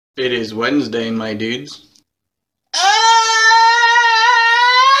It is Wednesday, my dudes.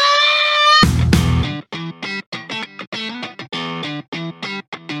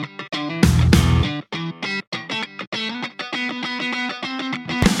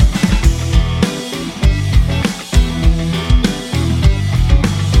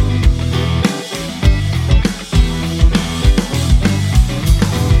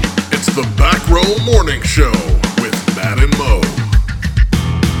 It's the Back Row Morning Show with Matt and Mo.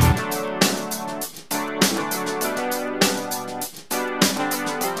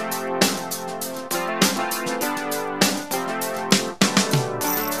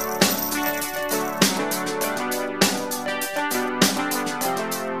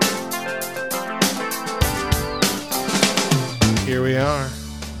 Here we are.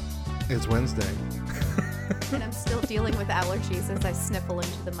 It's Wednesday. And I'm still dealing with allergies as I sniffle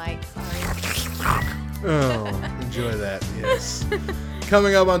into the mic. Sorry. Oh, enjoy that, yes.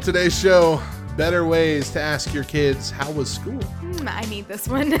 Coming up on today's show, better ways to ask your kids, how was school? I need this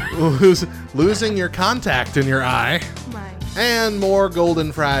one. Losing your contact in your eye. Mine. And more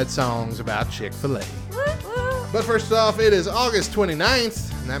golden fried songs about Chick-Fil-A. Woo, woo. But first off, it is August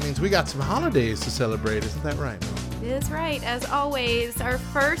 29th, and that means we got some holidays to celebrate. Isn't that right, Mo? It is right. As always, our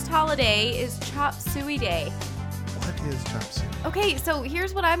first holiday is Chop Suey Day. What is chop suey? Okay, so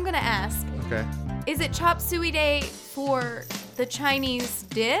here's what I'm going to ask. Okay. Is it Chop Suey Day for the Chinese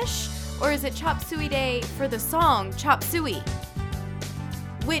dish, or is it Chop Suey Day for the song Chop Suey?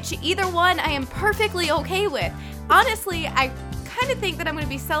 Which either one I am perfectly okay with. Honestly, I kind of think that I'm going to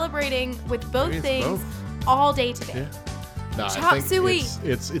be celebrating with both Maybe it's things both. all day today. Yeah. No, Chop I think suey.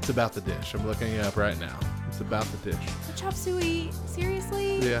 It's about the dish. I'm looking it up right now. It's about the dish. The Chop Suey?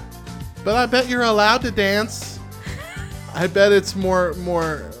 Seriously? Yeah. But I bet you're allowed to dance. I bet it's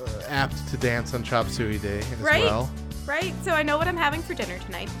more apt to dance on Chop Suey Day as Right? well. Right? So I know what I'm having for dinner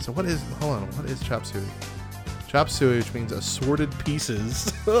tonight. So what is Chop Suey? Chop Suey, which means assorted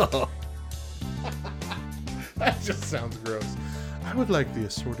pieces. That just sounds gross. I would like the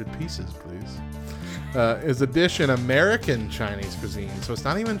assorted pieces, please. Is a dish in American Chinese cuisine. So it's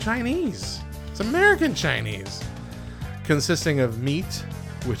not even Chinese. It's American Chinese. Consisting of meat,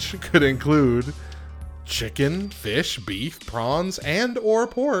 which could include chicken, fish, beef, prawns, and or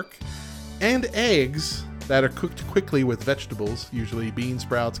pork, and eggs that are cooked quickly with vegetables, usually beans,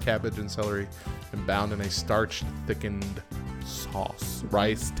 sprouts, cabbage, and celery, and bound in a starch thickened sauce.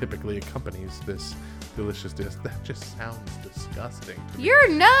 Rice typically accompanies this delicious dish. That just sounds disgusting to me. You're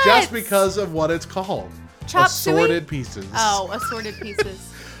nuts! Just because of what it's called. Chop suey? Assorted pieces. Oh, assorted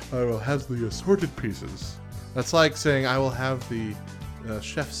pieces. I will have the assorted pieces. That's like saying I will have the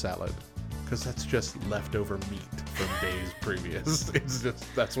chef salad, because that's just leftover meat from days previous. It's just,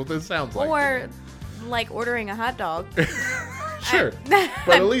 that's what this sounds like. Or like ordering a hot dog. Sure.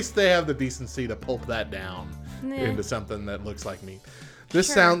 But at least they have the decency to pulp that down Nah. into something that looks like meat. This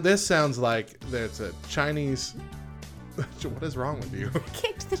Sure. sounds like there's a Chinese. What is wrong with you?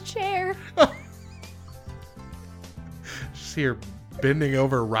 Kicked the chair. Just here bending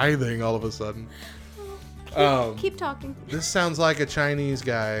over, writhing all of a sudden. Keep talking. This sounds like a Chinese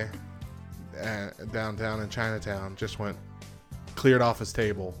guy downtown in Chinatown just cleared off his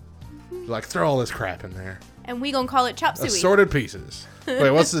table. Like, throw all this crap in there. And we gonna call it Chop Suey. Assorted pieces. Wait,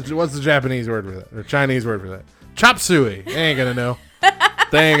 what's the Japanese word for that? Or Chinese word for that? Chop suey. They ain't gonna know.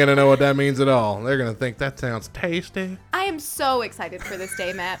 They ain't gonna know what that means at all. They're gonna think that sounds tasty. I am so excited for this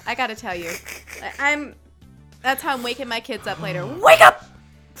day, Matt. I gotta tell you. That's how I'm waking my kids up later. Wake up!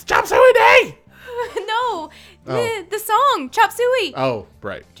 It's Chop Suey Day! No, Oh. the song Chop Suey. Oh,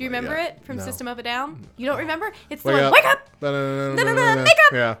 right. Do you remember Yeah. it from No. System of a Down? You don't remember? It's the Wake one. up. Wake up! No, Make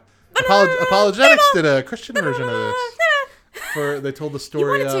up. Yeah. Banana, Apologetics banana, did a Christian version of this. They told the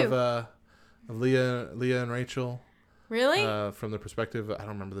story of Leah and Rachel. Really? From the perspective, I don't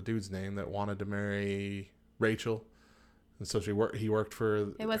remember the dude's name, that wanted to marry Rachel, and so he worked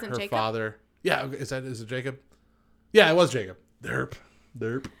for It wasn't her Jacob? father. Yeah, is it Jacob? Yeah, it was Jacob. Derp.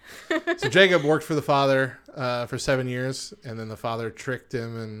 So Jacob worked for the father for 7 years, and then the father tricked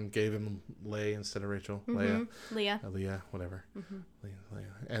him and gave him Leah instead of Rachel. Leah. Leah, whatever. Leah.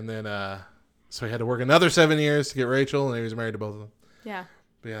 And then so he had to work another 7 years to get Rachel, and he was married to both of them. Yeah.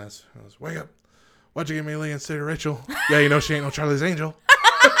 But yeah, I was, wake up. Why'd you give me Leah instead of Rachel? Yeah, you know she ain't no Charlie's Angel.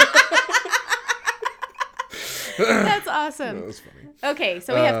 That's awesome. That was funny. Okay,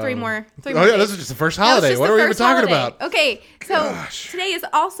 so we have three more. Oh yeah, days. this is just the first That was holiday. just What the are we even first talking holiday. about? Okay, so Gosh. today is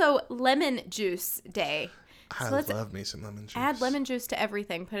also lemon juice day. I So let's love me some lemon juice. add lemon juice to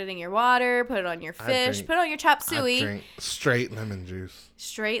everything. Put it in your water. Put it on your fish. drink- Put it on your chop I suey. drink straight lemon juice.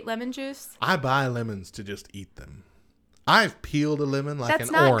 Straight lemon juice. I buy lemons to just eat them. I've peeled a lemon like That's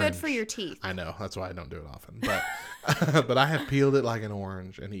an not orange. good for your teeth. I know. That's why I don't do it often. But but I have peeled it like an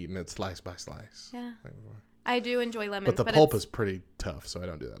orange and eaten it slice by slice. Yeah. I do enjoy lemons. But the pulp is pretty tough, so I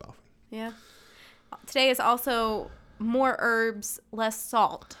don't do that often. Yeah. Today is also more herbs, less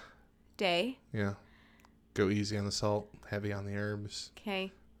salt day. Yeah. Go easy on the salt, heavy on the herbs.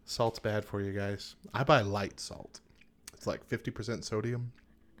 Okay. Salt's bad for you guys. I buy light salt. It's like 50% sodium.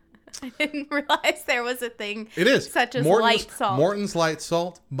 I didn't realize there was a thing. It is. Such as Morton's, light salt. Morton's light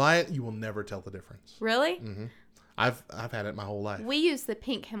salt. Buy it. You will never tell the difference. Really? Mm-hmm. I've had it my whole life. We use the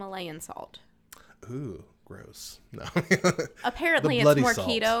pink Himalayan salt. Ooh, gross. No. Apparently it's bloody more salt.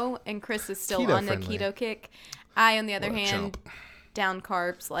 keto, and Chris is still Keto on the friendly. keto kick. I, on the other What a hand, chump. down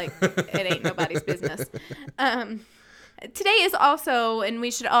carbs like it ain't nobody's business. Today is also, and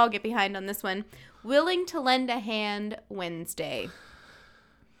we should all get behind on this one, Willing to Lend a Hand Wednesday.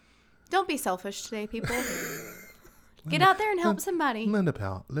 Don't be selfish today, people. Get out there and help somebody. Linda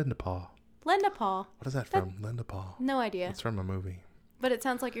Paul. Linda Paul. What is that from? Linda Paul. No idea. It's from a movie. But it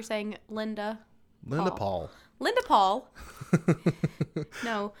sounds like you're saying Linda. Linda Paul. Linda Paul.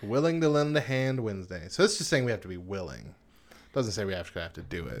 No. Willing to lend a hand Wednesday. So it's just saying we have to be willing. Doesn't say we actually have to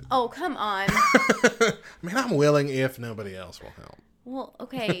do it. Oh, come on. I mean, I'm willing if nobody else will help. Well,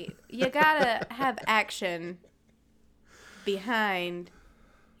 okay. You gotta have action behind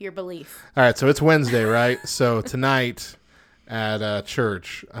your belief. All right, so it's Wednesday, right? So tonight at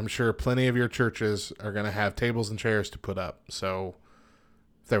church, I'm sure plenty of your churches are going to have tables and chairs to put up. So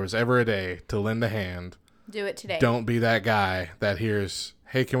if there was ever a day to lend a hand, Do it today. don't be that guy that hears,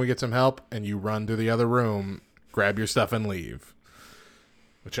 hey, can we get some help? And you run to the other room, grab your stuff, and leave.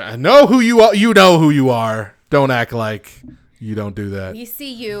 Which I know who you are. You know who you are. Don't act like you don't do that. You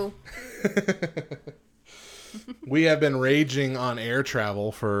see you. We have been raging on air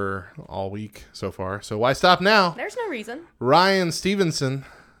travel for all week so far. So why stop now? There's no reason. Ryan Stevenson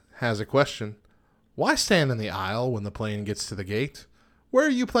has a question. Why stand in the aisle when the plane gets to the gate? Where are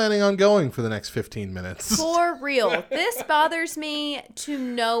you planning on going for the next 15 minutes? For real. This bothers me to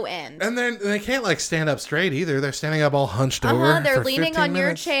no end. And they can't like stand up straight either. They're standing up all hunched over. They're for leaning 15 on your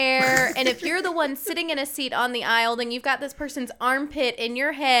minutes. chair. And if you're the one sitting in a seat on the aisle, then you've got this person's armpit in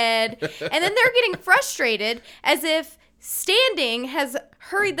your head. And then they're getting frustrated as if standing has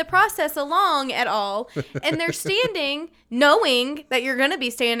hurried the process along at all. And they're standing knowing that you're going to be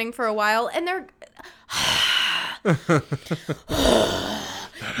standing for a while. And they're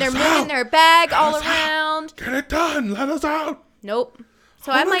moving their bag all around. Get it done. Let us out. Nope.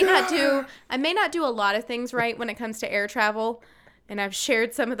 So I may not do a lot of things right when it comes to air travel, and I've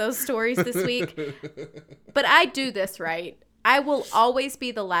shared some of those stories this week. But I do this right. I will always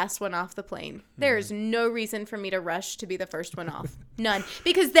be the last one off the plane. There is no reason for me to rush to be the first one off. None.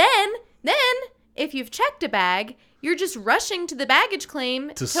 Because then if you've checked a bag, you're just rushing to the baggage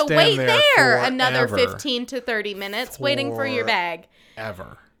claim to stand wait there there another forever. 15 to 30 minutes waiting for your bag.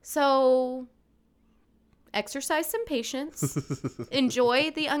 Ever. So exercise some patience.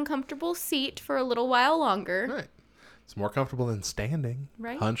 Enjoy the uncomfortable seat for a little while longer. Right. It's more comfortable than standing.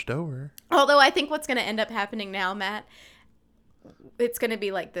 Right. Hunched over. Although I think what's going to end up happening now, Matt, it's going to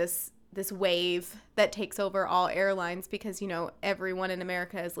be like this wave that takes over all airlines because, everyone in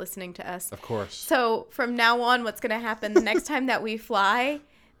America is listening to us. Of course. So from now on, what's going to happen the next time that we fly,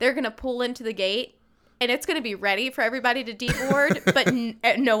 they're going to pull into the gate and it's going to be ready for everybody to deboard,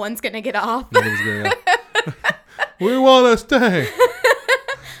 but no one's going to get off. Nobody's gonna we want to stay.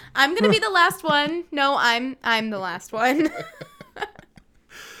 I'm going to be the last one. No, I'm the last one.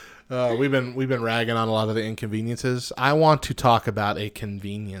 We've been ragging on a lot of the inconveniences. I want to talk about a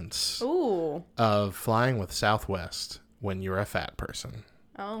convenience Ooh. of flying with Southwest when you're a fat person.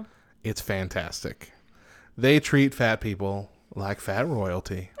 Oh. It's fantastic. They treat fat people like fat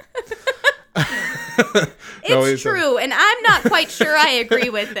royalty. It's true, and I'm not quite sure I agree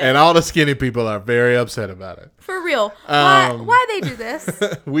with it. And all the skinny people are very upset about it. For real. Why they do this?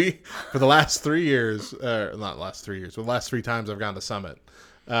 For the last 3 years, not last 3 years, but the last 3 times I've gone to Summit,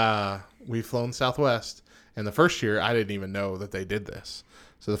 we've flown Southwest. And the first year, I didn't even know that they did this.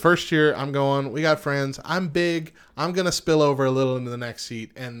 So the first year, I'm going, we got friends. I'm big. I'm going to spill over a little into the next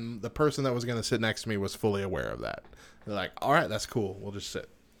seat. And the person that was going to sit next to me was fully aware of that. They're like, all right, that's cool. We'll just sit.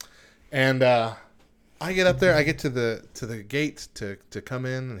 And I get up there. I get to the gate to come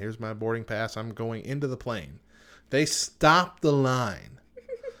in. And here's my boarding pass. I'm going into the plane. They stop the line.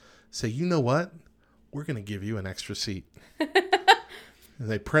 Say, you know what? We're going to give you an extra seat. And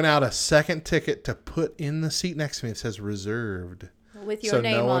they print out a second ticket to put in the seat next to me. It says reserved. With your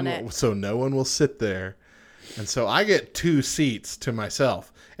name on it. So no one will sit there. And so I get 2 seats to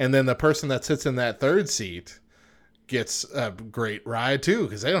myself. And then the person that sits in that third seat gets a great ride too,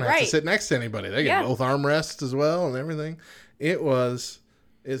 because they don't have to Right. sit next to anybody. They get both armrests as well and everything.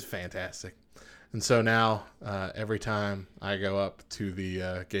 It's fantastic. And so now, every time I go up to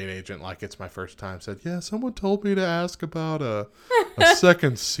the gate agent, like it's my first time, said, "Yeah, someone told me to ask about a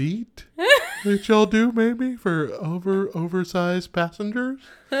second seat that y'all do maybe for oversized passengers."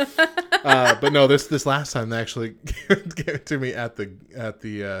 But no, this last time they actually gave it to me at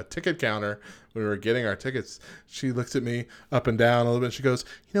the ticket counter when we were getting our tickets. She looked at me up and down a little bit. She goes,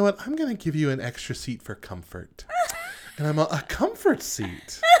 "You know what? I'm going to give you an extra seat for comfort." And I'm a comfort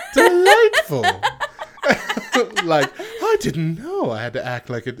seat. Delightful. Like, I didn't know. I had to act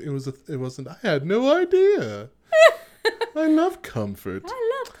like it wasn't. I had no idea. I love comfort.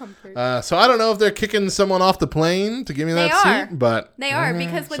 I love comfort. So I don't know if they're kicking someone off the plane to give me that seat, but they are,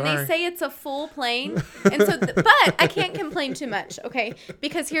 because when they say it's a full plane, and so, but I can't complain too much, okay?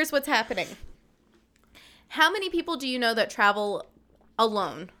 Because here's what's happening. How many people do you know that travel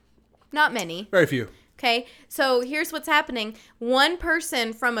alone? Not many. Very few. Okay, so here's what's happening. One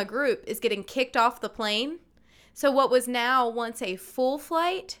person from a group is getting kicked off the plane. So what was now once a full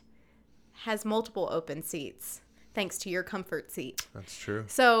flight has multiple open seats, thanks to your comfort seat. That's true.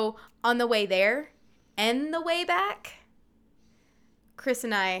 So on the way there and the way back, Chris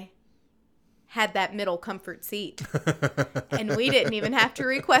and I had that middle comfort seat. And we didn't even have to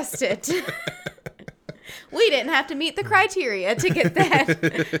request it. We didn't have to meet the criteria to get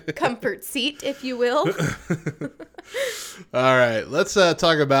that comfort seat, if you will. All right, let's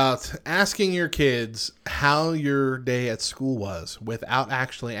talk about asking your kids how your day at school was without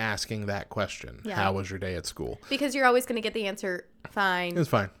actually asking that question. Yeah. How was your day at school? Because you're always going to get the answer, fine. It was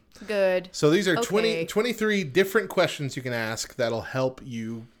fine. Good. So these are Okay. 23 different questions you can ask that'll help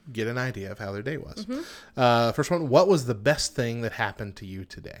you get an idea of how their day was. First one, what was the best thing that happened to you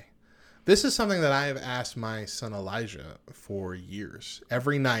today? This is something that I have asked my son Elijah for years.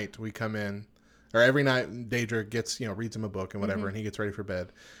 Every night we come in, or every night Deidre gets, reads him a book and whatever, and he gets ready for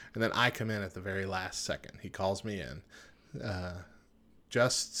bed. And then I come in at the very last second. He calls me in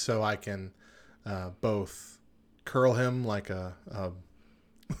just so I can both curl him like a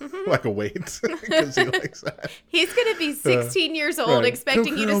like a weight, because he likes that. He's going to be 16 years old, right.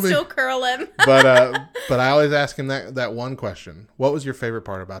 expecting you to Curl me. still curl him. But I always ask him that one question. What was your favorite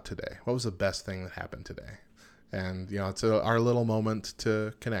part about today? What was the best thing that happened today? And, it's our little moment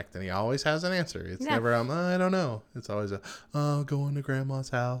to connect. And he always has an answer. It's never, I don't know. It's always going to grandma's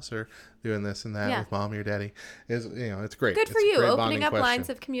house or doing this and that with mommy or daddy. It's great. Good for It's a you, great opening bonding up question. lines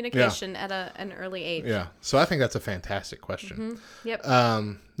of communication at an early age. Yeah. So I think that's a fantastic question. Yep.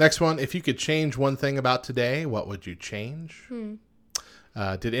 Next one, if you could change one thing about today, what would you change?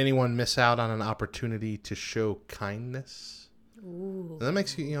 Did anyone miss out on an opportunity to show kindness? Ooh. And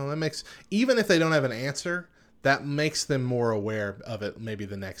that makes even if they don't have an answer, that makes them more aware of it maybe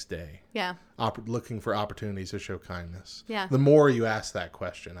the next day. Yeah. Looking for opportunities to show kindness. Yeah. The more you ask that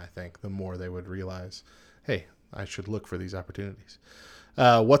question, I think, the more they would realize, hey, I should look for these opportunities.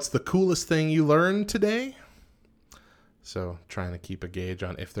 What's the coolest thing you learned today? So trying to keep a gauge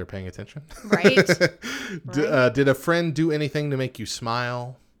on if they're paying attention. Right. Did a friend do anything to make you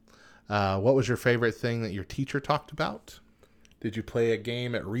smile? What was your favorite thing that your teacher talked about? Did you play a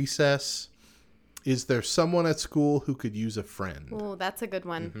game at recess? Is there someone at school who could use a friend? Oh, that's a good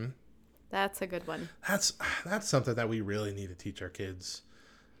one. That's a good one. That's something that we really need to teach our kids.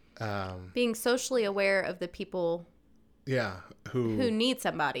 Being socially aware of the people who need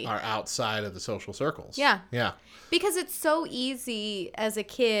somebody. Are outside of the social circles. Yeah. Yeah. Because it's so easy as a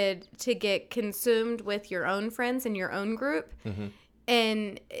kid to get consumed with your own friends and your own group.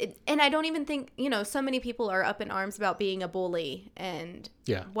 And I don't even think, so many people are up in arms about being a bully and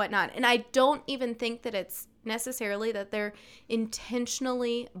whatnot. And I don't even think that it's necessarily that they're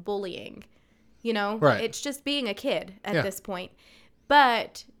intentionally bullying, Right. It's just being a kid at this point.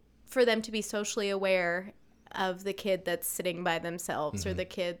 But for them to be socially aware of the kid that's sitting by themselves or the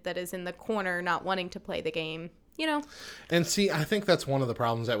kid that is in the corner not wanting to play the game, And see, I think that's one of the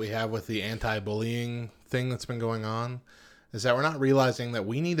problems that we have with the anti-bullying thing that's been going on, is that we're not realizing that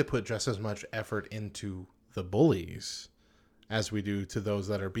we need to put just as much effort into the bullies as we do to those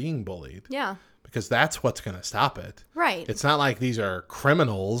that are being bullied. Yeah. Because that's what's going to stop it. Right. It's not like these are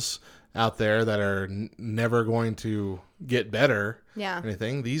criminals out there that are never going to get better. Yeah. Or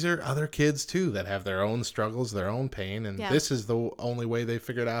anything. These are other kids too that have their own struggles, their own pain, and this is the only way they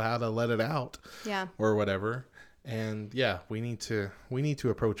figured out how to let it out. Yeah. Or whatever. And we need to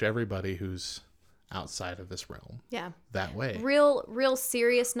approach everybody who's outside of this realm. Yeah. That way. Real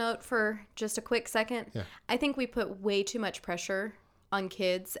serious note for just a quick second. Yeah. I think we put way too much pressure on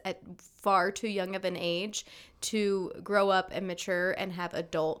kids at far too young of an age to grow up and mature and have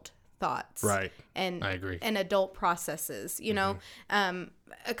adult thoughts. Right. And I agree. And adult processes. You know,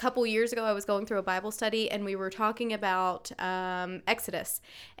 a couple years ago, I was going through a Bible study and we were talking about Exodus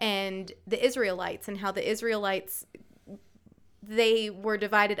and the Israelites and how the Israelites, they were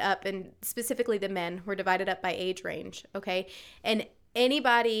divided up, and specifically the men were divided up by age range. Okay. And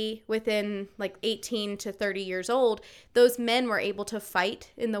anybody within like 18 to 30 years old, those men were able to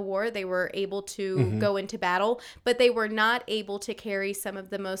fight in the war. They were able to go into battle, but they were not able to carry some of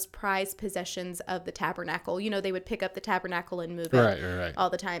the most prized possessions of the tabernacle. You know, they would pick up the tabernacle and move it Right. all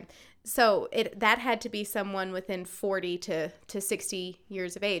the time. So that had to be someone within 40 to 60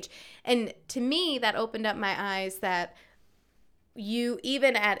 years of age. And to me, that opened up my eyes that you,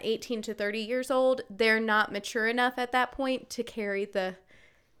 even at 18 to 30 years old, they're not mature enough at that point to carry the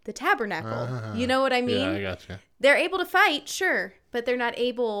tabernacle. You know what I mean? Yeah, I gotcha. They're able to fight, sure, but they're not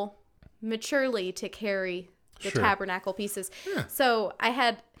able maturely to carry the tabernacle pieces. Yeah. So I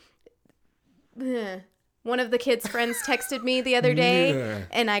had one of the kids' friends texted me the other day,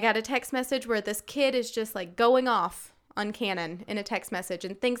 and I got a text message where this kid is just like going off on Canon in a text message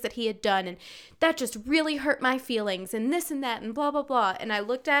and things that he had done, and that just really hurt my feelings and this and that and blah blah blah. And I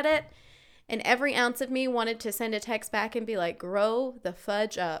looked at it, and every ounce of me wanted to send a text back and be like, grow the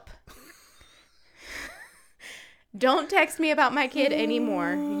fudge up. Don't text me about my kid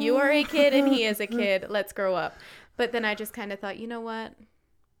anymore. You are a kid and he is a kid. Let's grow up. But then I just kind of thought, you know what,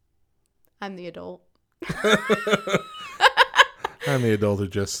 I'm the adult. I'm the adult who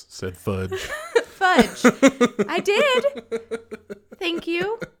just said fudge. Fudge. I did. Thank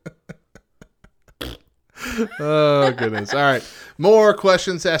you. Oh, goodness. All right. More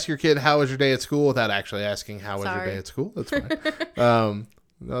questions to ask your kid, how was your day at school, without actually asking how was your day at school. That's fine.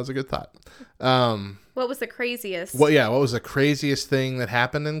 That was a good thought. What was the craziest? What was the craziest thing that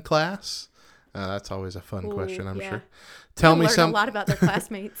happened in class? That's always a fun question, I'm sure. Tell me a lot about their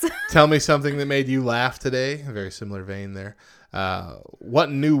classmates. Tell me something that made you laugh today. A very similar vein there.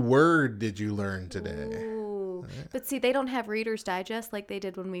 What new word did you learn today? Ooh. But see, they don't have Reader's Digest like they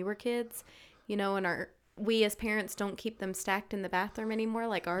did when we were kids, you know, and we as parents don't keep them stacked in the bathroom anymore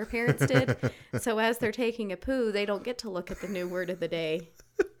like our parents did. So as they're taking a poo, they don't get to look at the new word of the day.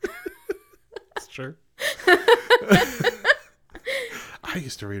 That's true. I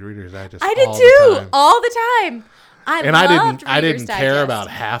used to read Reader's Digest. I did too, all the time. I didn't care about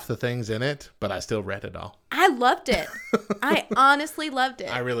half the things in it, but I still read it all. I loved it. I honestly loved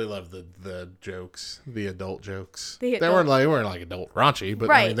it. I really loved the jokes, the adult jokes. They weren't like adult raunchy, but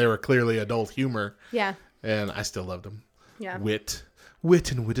I mean, they were clearly adult humor. Yeah. And I still loved them. Yeah. Wit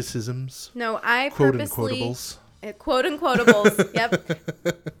and witticisms. No, I quote purposely... and quotables. Quote and quotables. Yep.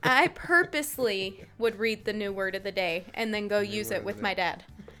 I purposely would read the new word of the day and then go use it with my dad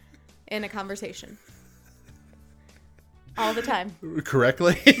in a conversation. All the time.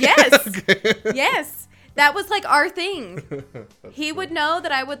 Correctly? Yes. Okay. Yes. That was like our thing. He would know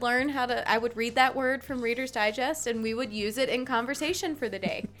that I would learn I would read that word from Reader's Digest and we would use it in conversation for the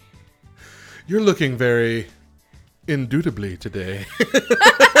day. You're looking very indubitably today.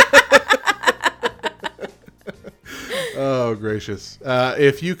 Oh, gracious.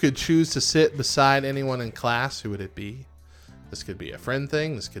 If you could choose to sit beside anyone in class, who would it be? This could be a friend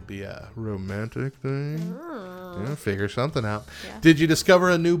thing. This could be a romantic thing. Figure something out. Yeah. Did you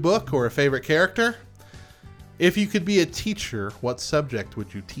discover a new book or a favorite character? If you could be a teacher, what subject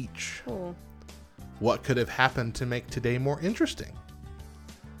would you teach? Cool. What could have happened to make today more interesting?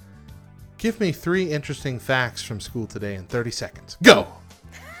 Give me 3 interesting facts from school today in 30 seconds. Go!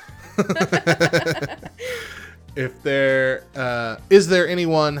 If there is there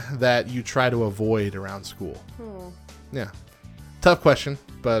anyone that you try to avoid around school? Yeah. Tough question,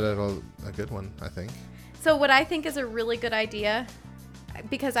 but a good one, I think. So what I think is a really good idea,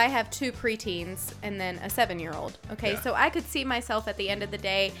 because I have 2 preteens and then a 7-year-old. Okay, so I could see myself at the end of the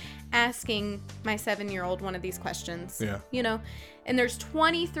day asking my 7-year-old one of these questions. Yeah. You know, and there's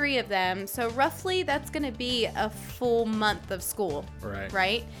 23 of them, so roughly that's going to be a full month of school. Right.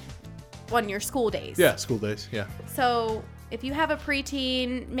 Right? On your school days. Yeah, school days. Yeah. So if you have a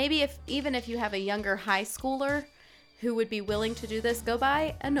preteen, maybe even if you have a younger high schooler who would be willing to do this, go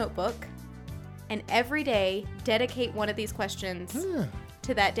buy a notebook and every day dedicate one of these questions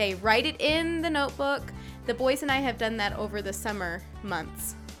to that day. Write it in the notebook. The boys and I have done that over the summer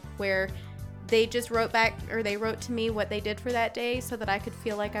months where they just wrote back, or they wrote to me what they did for that day so that I could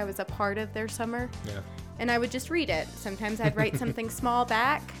feel like I was a part of their summer. Yeah. And I would just read it. Sometimes I'd write something small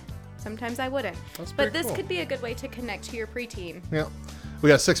back. Sometimes I wouldn't. But this could be a good way to connect to your preteen. Yeah. We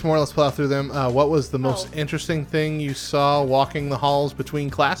got 6 more. Let's plow through them. What was the most interesting thing you saw walking the halls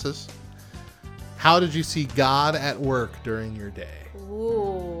between classes? How did you see God at work during your day?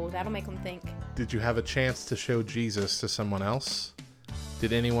 Ooh, that'll make them think. Did you have a chance to show Jesus to someone else?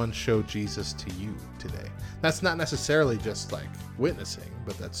 Did anyone show Jesus to you today? That's not necessarily just like witnessing,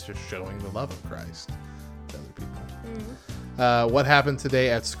 but that's just showing the love of Christ to other people. Mm-hmm. What happened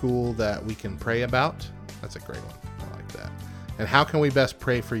today at school that we can pray about? That's a great one. I like that. And how can we best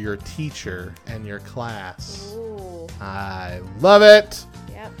pray for your teacher and your class? Ooh. I love it.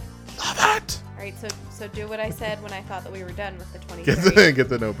 Yep. Love it. All right, so do what I said when I thought that we were done with the 23. Get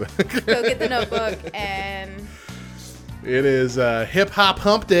the notebook. Go get the notebook and... It is Hip Hop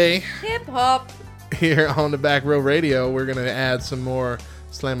Hump Day. Hip hop. Here on the Back Row Radio, we're going to add some more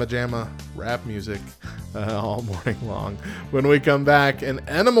Slamma Jamma rap music all morning long. When we come back, an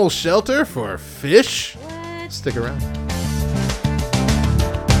animal shelter for fish. What? Stick around.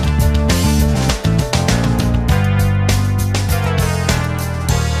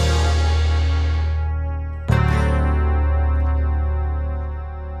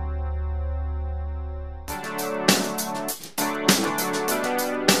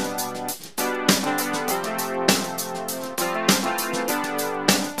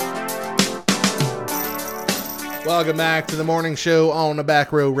 Welcome back to the morning show on the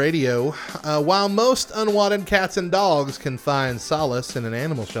Back Row Radio. While most unwanted cats and dogs can find solace in an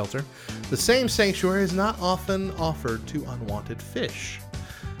animal shelter, the same sanctuary is not often offered to unwanted fish.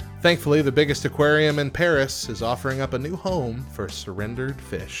 Thankfully, the biggest aquarium in Paris is offering up a new home for surrendered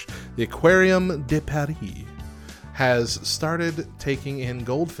fish. The Aquarium de Paris has started taking in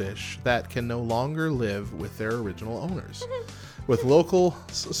goldfish that can no longer live with their original owners, with locals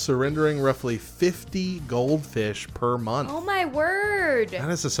surrendering roughly 50 goldfish per month. Oh my word.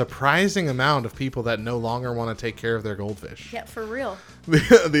 That is a surprising amount of people that no longer want to take care of their goldfish. Yeah, for real.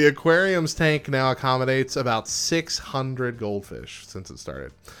 The aquarium's tank now accommodates about 600 goldfish since it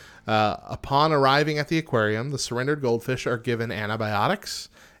started. Upon arriving at the aquarium, the surrendered goldfish are given antibiotics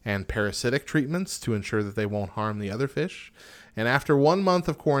and parasitic treatments to ensure that they won't harm the other fish. And after 1 month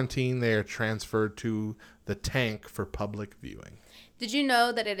of quarantine, they are transferred to the tank for public viewing. Did you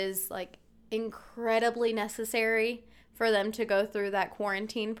know that it is like incredibly necessary for them to go through that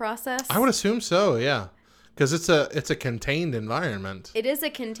quarantine process? I would assume so, yeah. Because it's a contained environment. It is a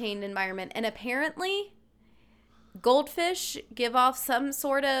contained environment. And apparently, goldfish give off some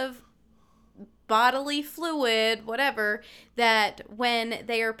sort of bodily fluid, whatever, that when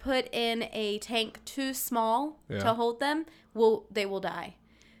they are put in a tank too small to hold them, they will die.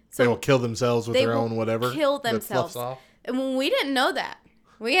 So they will kill themselves with their own whatever. Kill themselves. That fluffs off. And we didn't know that.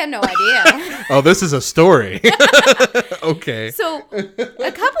 We had no idea. Oh, this is a story. Okay. So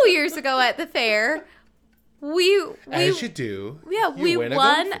a couple years ago at the fair, we as you do. Yeah, we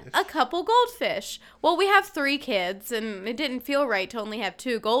won goldfish. a couple goldfish. Well, we have 3 kids, and it didn't feel right to only have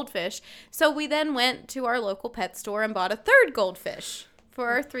 2 goldfish. So we then went to our local pet store and bought a 3rd goldfish for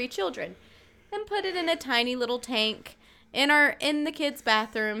our 3 children, and put it in a tiny little tank in the kids'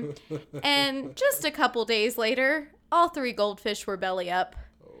 bathroom. And just a couple days later, all 3 goldfish were belly up.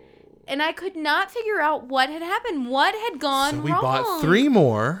 And I could not figure out what had happened. What had gone wrong? So we bought 3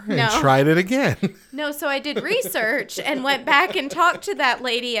 more and tried it again. No, so I did research and went back and talked to that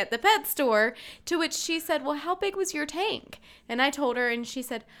lady at the pet store, to which she said, well, how big was your tank? And I told her, and she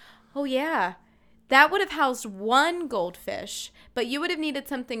said, oh, yeah, that would have housed 1 goldfish, but you would have needed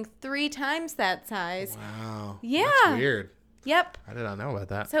something 3 times that size. Wow. Yeah. That's weird. Yep. I did not know about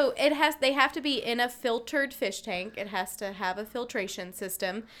that. So they have to be in a filtered fish tank. It has to have a filtration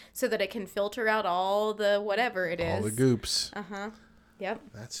system so that it can filter out all the whatever it is. All the goops. Uh-huh. Yep.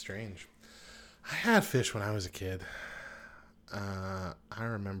 That's strange. I had fish when I was a kid. I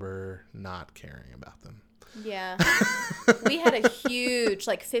remember not caring about them. Yeah. We had a huge,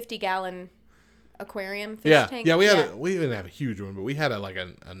 like 50-gallon aquarium fish tank. Yeah, we didn't have a huge one, but we had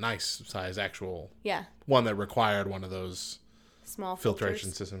a nice size actual one that required one of those small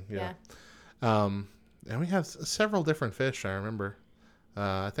filtration system. Yeah. And we had several different fish, I remember.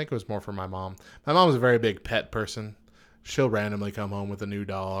 I think it was more for my mom. My mom was a very big pet person. She'll randomly come home with a new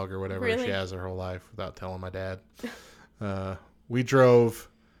dog or whatever she has her whole life without telling my dad. We drove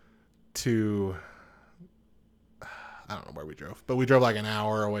to... I don't know where we drove, but we drove like an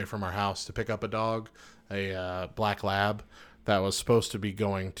hour away from our house to pick up a dog, a black lab that was supposed to be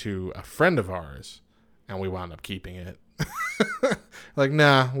going to a friend of ours, and we wound up keeping it. Like,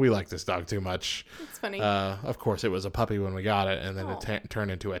 nah, we like this dog too much. It's funny. Of course, it was a puppy when we got it, and then it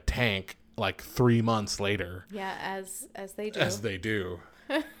turned into a tank like 3 months later. Yeah, as they do. As they do.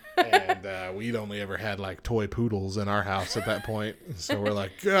 And we'd only ever had like toy poodles in our house at that point. So we're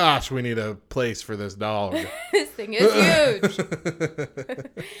like, gosh, we need a place for this dog. This thing is huge.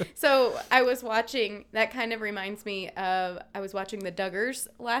 So I was watching, that kind of reminds me of, I was watching the Duggars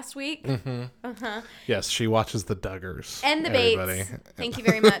last week. Mm-hmm. Yes, she watches the Duggars. And the Bates. Thank you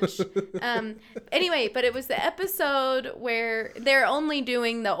very much. Anyway, but it was the episode where they're only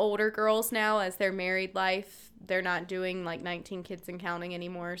doing the older girls now as their married life. They're not doing like 19 Kids and Counting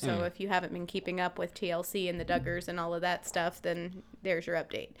anymore. So if you haven't been keeping up with TLC and the Duggars and all of that stuff, then there's your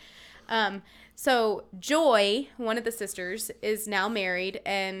update. So Joy, one of the sisters, is now married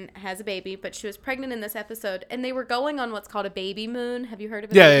and has a baby, but she was pregnant in this episode, and they were going on what's called a baby moon. Have you heard of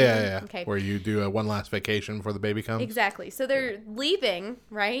it? Yeah. Okay. Where you do a one last vacation before the baby comes. Exactly. So they're leaving,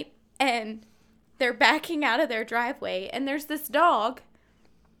 right? And they're backing out of their driveway, and there's this dog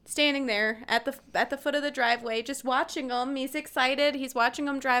standing there at the foot of the driveway, just watching them. He's excited. He's watching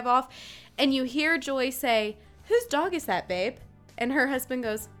them drive off, and you hear Joy say, "Whose dog is that, babe?" And her husband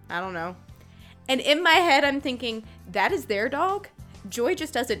goes, "I don't know." And in my head, I'm thinking, that is their dog? Joy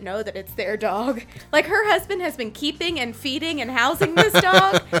just doesn't know that it's their dog. Like, her husband has been keeping and feeding and housing this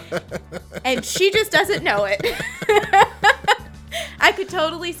dog, and she just doesn't know it. I could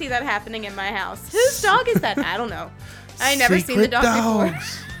totally see that happening in my house. Whose dog is that? I don't know. I never seen the dog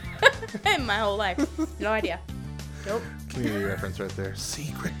before. In my whole life. No idea. Nope. Community reference right there.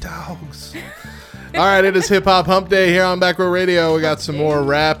 Secret dogs. All right, it is Hip Hop Hump Day here on Back Row Radio. We got some more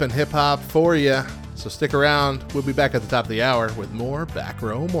rap and hip hop for you. So stick around. We'll be back at the top of the hour with more Back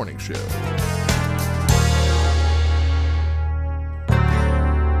Row Morning Show.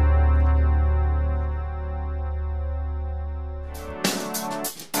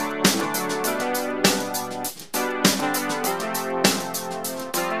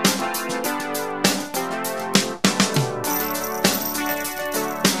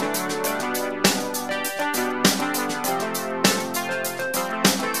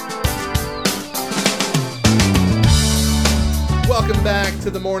 Welcome back to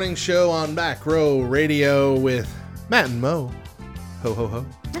the morning show on Back Row Radio with Matt and Mo. Ho, ho,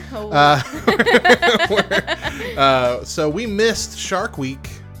 ho. So we missed Shark Week.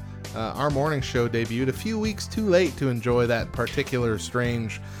 Our morning show debuted a few weeks too late to enjoy that particular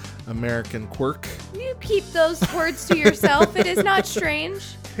strange American quirk. You keep those words to yourself. It is not strange.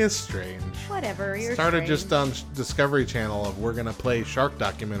 It's strange. Whatever, you're Started strange. just on Discovery Channel of we're going to play shark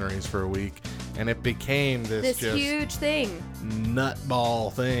documentaries for a week. And it became this just huge thing.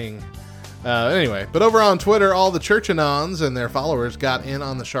 Nutball thing. Anyway, but over on Twitter, all the Church Anons and their followers got in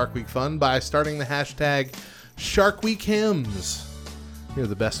on the Shark Week fun by starting the hashtag Shark Week Hymns. Here are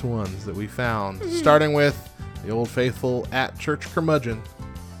the best ones that we found. Starting with the old faithful at Church Curmudgeon.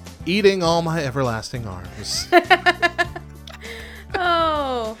 Eating all my everlasting arms.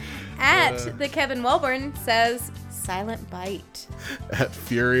 Oh, at the Kevin Welborn says, silent bite. At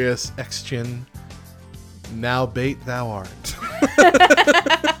Furious X-Chin, now bait thou art.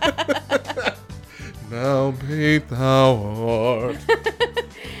 Now bait thou art.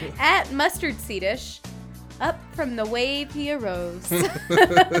 At Mustard Seedish, up from the wave he arose.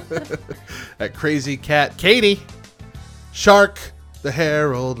 At Crazy Cat Katie, Shark, the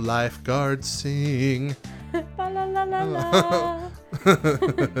herald lifeguards sing. La, la, la, la, la.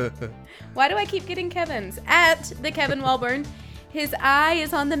 Why do I keep getting Kevin's? At the Kevin Welborn, his eye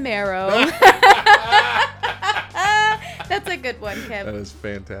is on the marrow. That's a good one, Kev. That is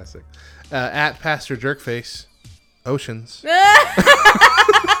fantastic. At Pastor Jerkface, Oceans.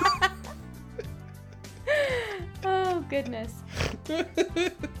 Oh, goodness.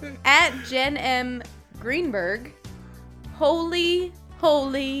 At Jen M. Greenberg, holy,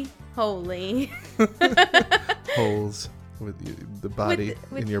 holy, holy. Holes with the body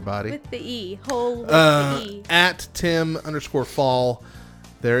in your body. With the E. Hole with the E. At Tim_Fall,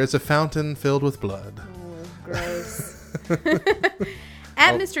 there is a fountain filled with blood. Oh, gross.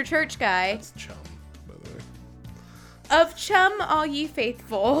 At Mr. Church Guy. That's chum, by the way. Of chum, all ye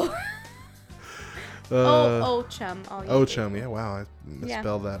faithful. Oh, chum, all ye faithful. Chum, yeah, wow, I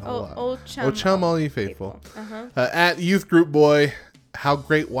misspelled that a whole lot. Oh, chum, Oh, chum, all ye faithful. Uh-huh. At Youth Group Boy, how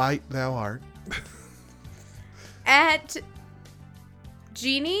great white thou art. At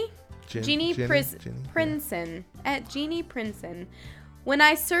Jeannie Jenny? Princeton. At Jeannie Princeton. When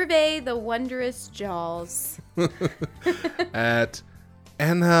I survey the wondrous jaws. At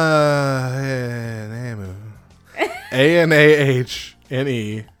Anahmu. Anahne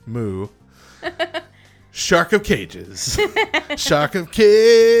Moo. Shark of Cages. Shark of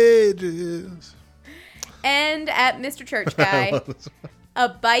Cages. And at Mr. Church Guy, a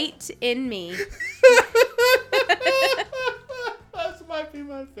bite in me. That's my might be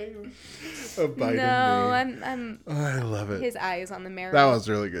my favorite. A bite No, of me. I'm. I love it. His eyes on the mirror. That was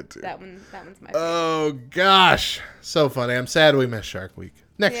really good too. That one's my favorite. Oh gosh, so funny. I'm sad we missed Shark Week.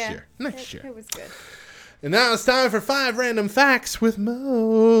 Next year. It was good. And now it's time for 5 random facts with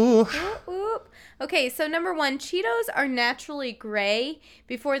Mo. Whoop, whoop. Okay, so number 1, Cheetos are naturally gray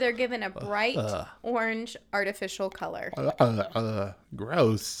before they're given a bright orange artificial color.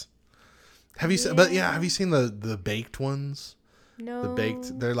 Gross. Have you seen? But yeah, have you seen the baked ones? No.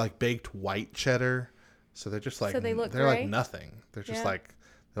 They're like baked white cheddar. So they're just like So they look they're gray? like nothing. They're just Yeah.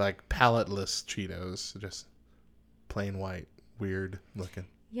 they're like paletless Cheetos, just plain white, weird looking.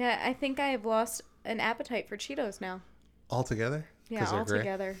 Yeah, I think I have lost an appetite for Cheetos now. All together? Yeah, 'Cause they're all gray?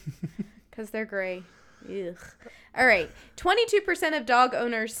 together. Because they're gray. Ugh. All right. 22% of dog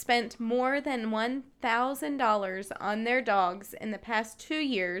owners spent more than $1,000 on their dogs in the past 2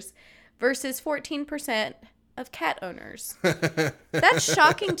 years versus 14% of cat owners. That's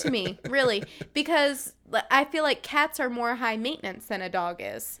shocking to me, really, because I feel like cats are more high maintenance than a dog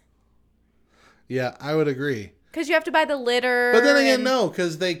is. Yeah, I would agree. Because you have to buy the litter. But then again, and- no,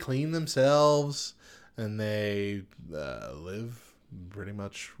 because they clean themselves and they live pretty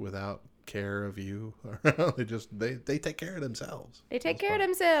much without care of you. they take care of themselves. They take care of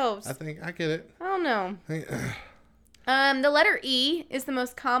themselves. I think I get it. I don't know. The letter E is the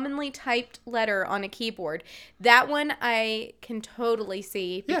most commonly typed letter on a keyboard. That one I can totally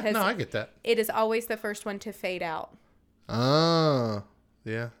see Yeah, because no, I get that. it is always the first one to fade out. Oh,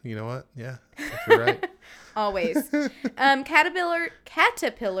 yeah. You know what? Yeah, you're right. Always.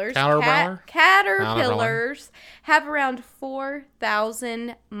 Caterpillars have around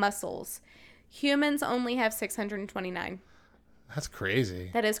 4,000 muscles. Humans only have 629. That's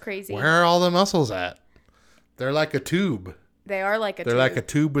crazy. That is crazy. Where are all the muscles at? They're like a tube. They are like a They're tube. like a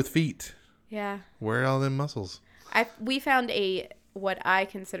tube with feet. Yeah. Where are all them muscles? We found what I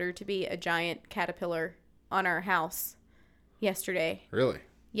consider to be a giant caterpillar on our house yesterday. Really?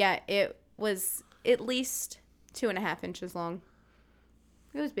 Yeah, it was at least 2.5 inches long.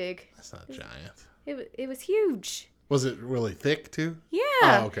 It was big. That's not giant. It was huge. Was it really thick too? Yeah.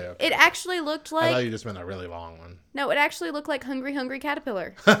 Oh, okay. It actually looked I thought like you just meant a really long one. no. It actually looked like hungry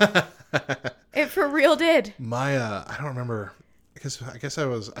caterpillar. It for real did. My I don't remember because I guess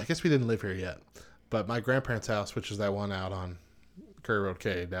we didn't live here yet, but my grandparents' house, which is that one out on Curry Road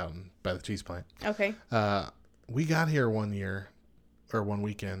K down by the cheese plant. Okay. We got here one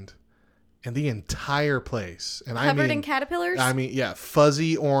weekend, and the entire place, and Covered I mean in caterpillars. yeah,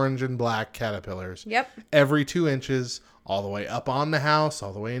 fuzzy orange and black caterpillars. Yep. Every 2 inches, all the way up on the house,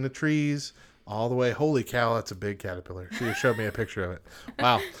 all the way in the trees, all the way. Holy cow, that's a big caterpillar. She showed me a picture of it.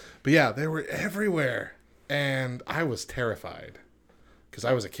 Wow. But yeah, they were everywhere. And I was terrified because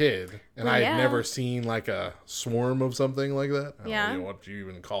I was a kid and Well, I yeah. had never seen like a swarm of something like that. I Yeah. don't know what you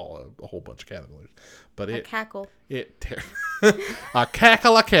even call a whole bunch of caterpillars. But A cackle. a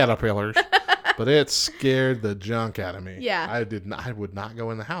cackle of caterpillars. But it scared the junk out of me. Yeah. I would not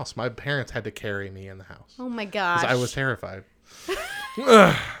go in the house. My parents had to carry me in the house. Oh my gosh. 'Cause I was terrified.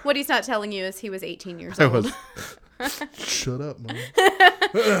 What he's not telling you is he was 18 years I old. was. Shut up, Mom.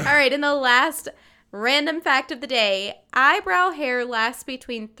 All right, and the last random fact of the day: eyebrow hair lasts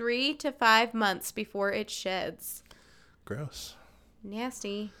between 3 to 5 months before it sheds. Gross.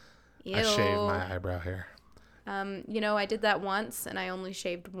 Nasty. Ew. I shaved my eyebrow hair. I did that once, and I only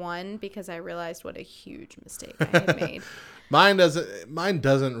shaved one because I realized what a huge mistake I had made. Mine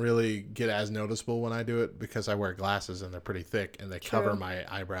doesn't really get as noticeable when I do it because I wear glasses and they're pretty thick and they cover my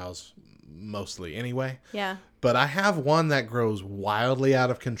eyebrows mostly anyway. Yeah. But I have one that grows wildly out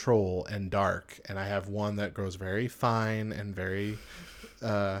of control and dark, and I have one that grows very fine and very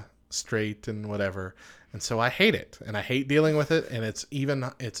straight and whatever. And so I hate it, and I hate dealing with it, and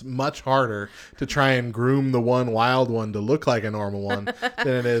it's much harder to try and groom the one wild one to look like a normal one than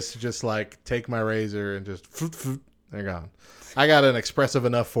it is to just like take my razor and just they're gone. I got an expressive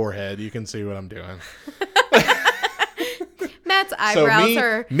enough forehead. You can see what I'm doing. Matt's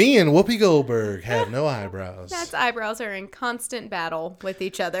eyebrows me and Whoopi Goldberg have no eyebrows. Matt's eyebrows are in constant battle with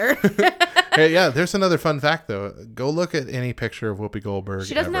each other. Hey, yeah, there's another fun fact, though. Go look at any picture of Whoopi Goldberg.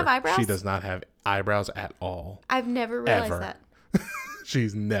 She doesn't have eyebrows? She does not have eyebrows at all. I've never realized Ever. that.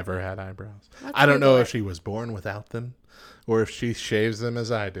 She's never had eyebrows. Let's I don't know Google if she was born without them or if she shaves them as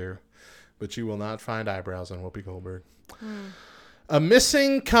I do, but you will not find eyebrows on Whoopi Goldberg. A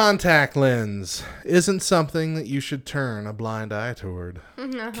missing contact lens isn't something that you should turn a blind eye toward.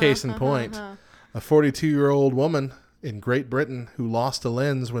 Case in point, a 42-year-old woman in Great Britain who lost a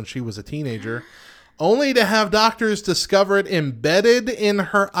lens when she was a teenager, only to have doctors discover it embedded in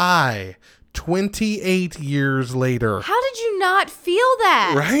her eye 28 years later. How did you not feel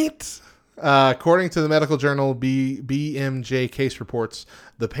that? Right? According to the medical journal BMJ Case Reports,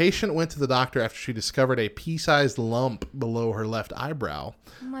 the patient went to the doctor after she discovered a pea-sized lump below her left eyebrow.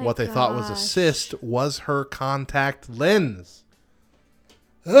 Oh What they thought was a gosh. cyst was her contact lens.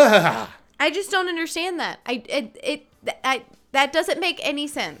 Ugh. I just don't understand that. That doesn't make any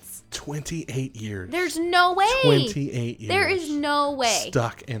sense. 28 years. There's no way. 28 years. There is no way.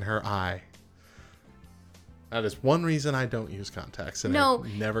 Stuck in her eye. That is one reason I don't use contacts, and No.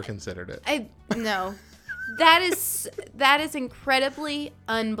 I've never considered it. No. That is incredibly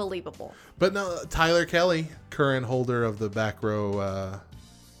unbelievable. But no, Tyler Kelly, current holder of the back row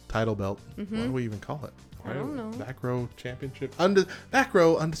title belt. What do we even call it? I don't know. Back row championship. Back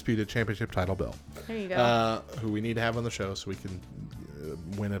row undisputed championship title belt. There you go. Who we need to have on the show so we can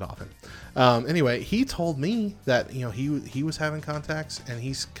win it often. Anyway, he told me that he was having contacts and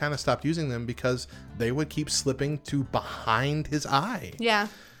he's kind of stopped using them because they would keep slipping to behind his eye. Yeah.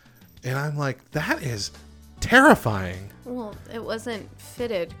 And I'm like, that is terrifying. Well, it wasn't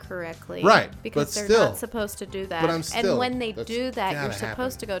fitted correctly. Right, Because but they're still. not supposed to do that. But I'm still- and when they that's do that, gotta you're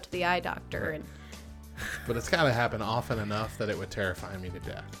supposed happen. to go to the eye doctor. And But it's got to happen often enough that it would terrify me to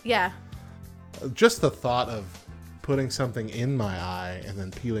death. yeah. Just the thought of putting something in my eye and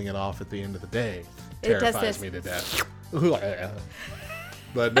then peeling it off at the end of the day It does terrifies this. me to death.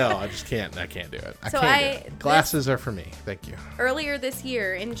 But no, I just can't. I can't do it. I So can't do it. Glasses are for me. Thank you. Earlier this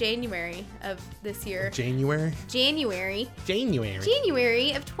year, in January of this year, January January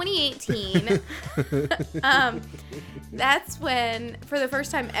of 2018, that's when, for the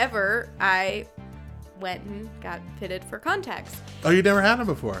first time ever, I went and got fitted for contacts. Oh, you never had them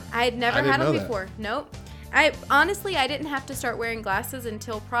before? I had never I didn't had them know that. before. Nope. I didn't have to start wearing glasses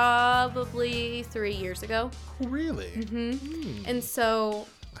until probably 3 years ago. Oh, really? And so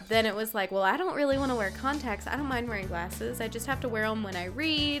then it was like, well, I don't really want to wear contacts. I don't mind wearing glasses. I just have to wear them when I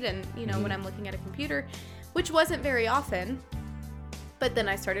read and, when I'm looking at a computer, which wasn't very often. But then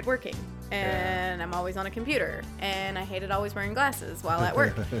I started working and I'm always on a computer and I hated always wearing glasses while at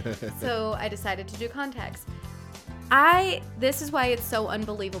work. So I decided to do contacts. This is why it's so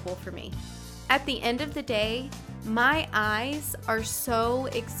unbelievable for me. At the end of the day, my eyes are so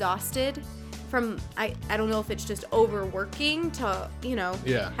exhausted from, I don't know if it's just overworking to,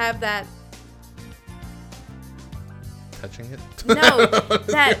 have that. Touching it? No,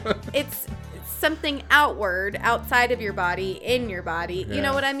 that it's something outside of your body, in your body. You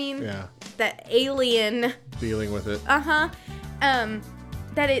know what I mean? Yeah. That alien. Dealing with it.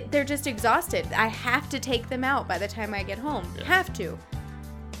 They're just exhausted. I have to take them out by the time I get home. Yeah. Have to.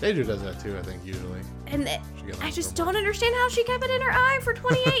 Deja does that too, I think, usually. And She gets I on just so don't understand how she kept it in her eye for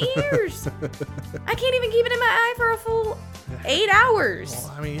 28 years. I can't even keep it in my eye for a full 8 hours.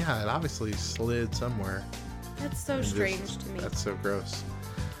 Well, I mean, yeah, it obviously slid somewhere. That's so And strange just- to me. That's so gross.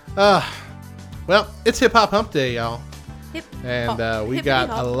 Well, it's Hip Hop Hump Day, y'all. And we got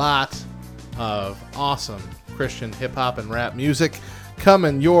a lot of awesome Christian hip hop and rap music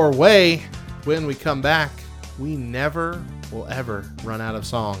coming your way. When we come back, we never will ever run out of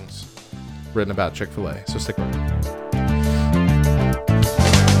songs written about Chick-Fil-A. So stick with it.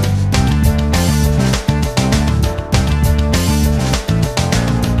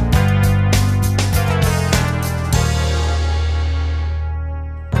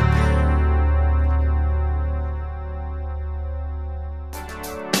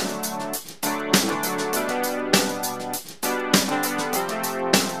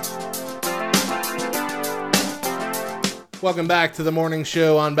 Welcome back to the morning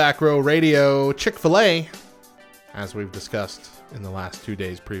show on Back Row Radio. Chick-fil-A, as we've discussed in the last 2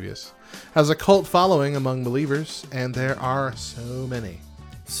 days previous, has a cult following among believers, and there are so many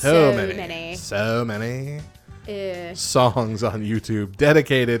songs on YouTube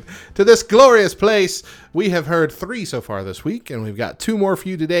dedicated to this glorious place. We have heard 3 so far this week, and we've got 2 more for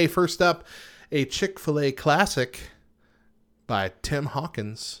you today. First up, a Chick-fil-A classic by Tim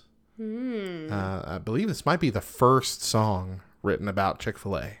Hawkins. I believe this might be the first song written about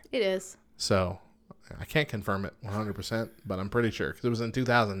Chick-fil-A. It is. So I can't confirm it 100%, but I'm pretty sure because it was in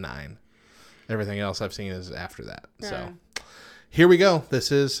 2009. Everything else I've seen is after that. So here we go.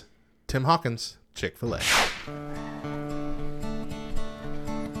 This is Tim Hawkins, Chick-fil-A.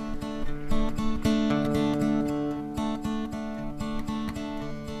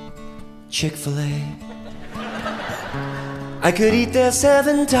 Chick-fil-A, I could eat there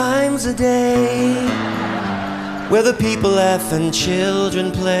 7 times a day, where the people laugh and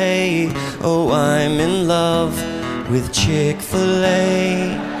children play. Oh, I'm in love with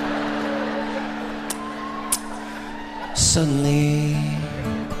Chick-fil-A. Suddenly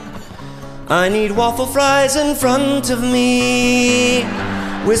I need waffle fries in front of me,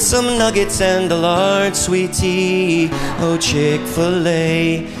 with some nuggets and a large sweet tea. Oh,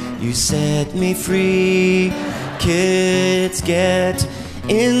 Chick-fil-A, you set me free. Kids, get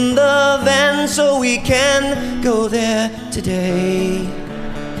in the van so we can go there today.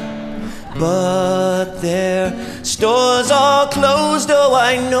 But their stores are closed, oh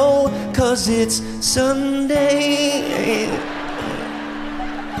I know, 'cause it's Sunday.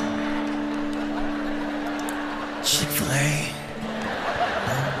 Chick-fil-A.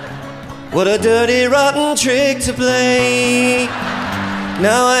 What a dirty, rotten trick to play.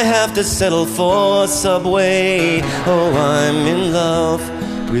 Now I have to settle for Subway. Oh, I'm in love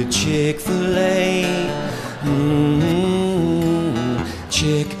with Chick-fil-A.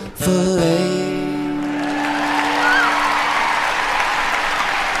 Chick-fil-A.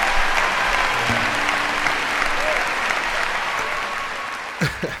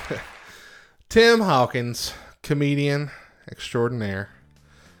 Tim Hawkins, comedian extraordinaire,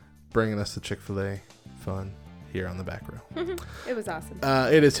 bringing us the Chick-fil-A fun here on the back row. It was awesome.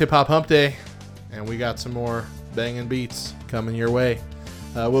 It is Hip Hop Hump Day, and we got some more banging beats coming your way.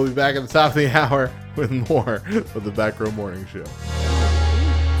 We'll be back at the top of the hour with more of the Back Row Morning Show.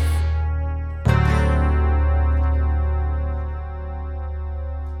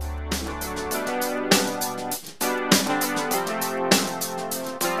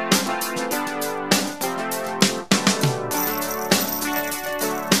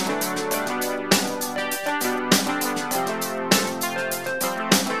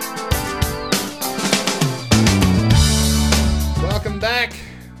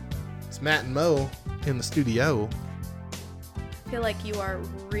 Matt and Mo in the studio. I feel like you are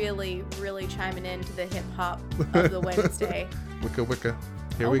really, really chiming into the hip hop of the Wednesday. Wicca wicca.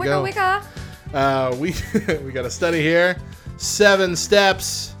 Here we wicca, go. Wicca. We got a study here. 7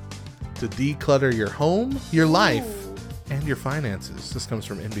 steps to declutter your home, your life, and your finances. This comes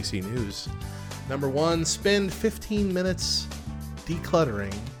from NBC News. Number 1, spend 15 minutes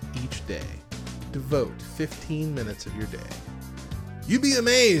decluttering each day. Devote 15 minutes of your day. You'd be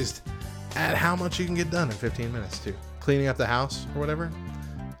amazed at how much you can get done in 15 minutes too. Cleaning up the house or whatever.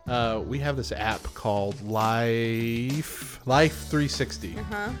 We have this app called Life 360,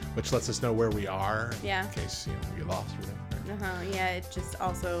 which lets us know where we are in case we get lost or whatever. Yeah, it just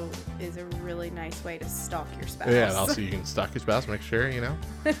also is a really nice way to stalk your spouse. Yeah, and also you can stalk your spouse, make sure they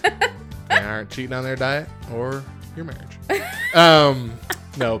aren't cheating on their diet or your marriage.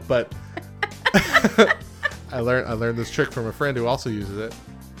 No, but I learned this trick from a friend who also uses it.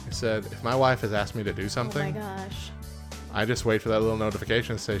 He said, if my wife has asked me to do something, oh my gosh, I just wait for that little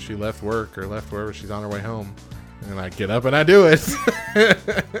notification to say she left work or left wherever she's on her way home. And I get up and I do it.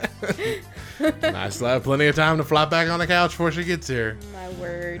 And I still have plenty of time to flop back on the couch before she gets here. My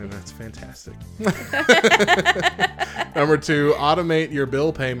word. And that's fantastic. Number 2, automate your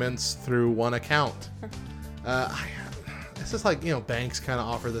bill payments through one account. This is like, banks kind of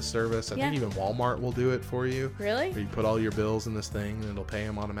offer this service. I think even Walmart will do it for you. Really? Where you put all your bills in this thing and it'll pay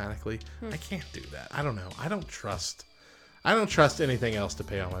them automatically. I can't do that. I don't know. I don't trust anything else to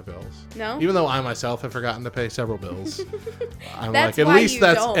pay all my bills. No? Even though I myself have forgotten to pay several bills. I'm That's like, why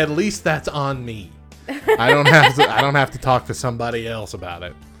at least that's on me. I don't have to talk to somebody else about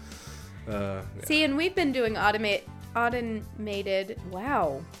it. Yeah. See, and we've been doing automated.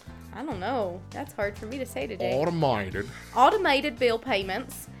 Wow. I don't know. That's hard for me to say today. Automated bill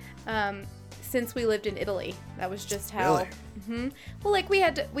payments since we lived in Italy. That was just how. Really? Well, like we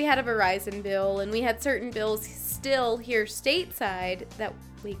had a Verizon bill, and we had certain bills still here stateside that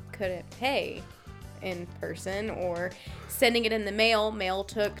we couldn't pay in person or sending it in the mail. Mail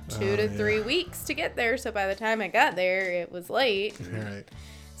took 2 to 3 weeks to get there, so by the time I got there, it was late. Right.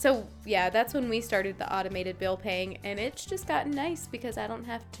 So, yeah, that's when we started the automated bill paying, and it's just gotten nice because I don't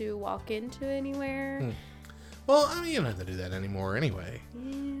have to walk into anywhere. Well, I mean, you don't have to do that anymore anyway.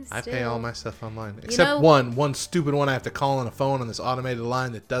 Yeah, I pay all my stuff online. Except one stupid one I have to call on a phone on this automated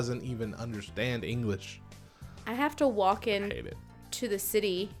line that doesn't even understand English. I have to walk in I hate it. to the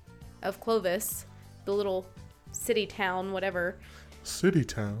city of Clovis, the little city town, whatever. City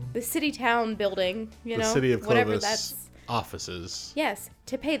town? The city town building, the city of Clovis. whatever that's. Offices. Yes,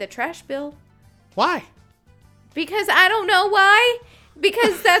 to pay the trash bill. Why? Because I don't know why.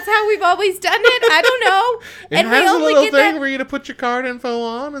 Because that's how we've always done it. I don't know. It has a little thing for you to put your card info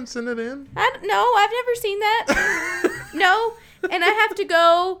on and send it in. No, I've never seen that. No. And I have to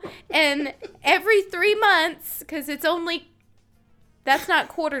go and every 3 months, because it's only, that's not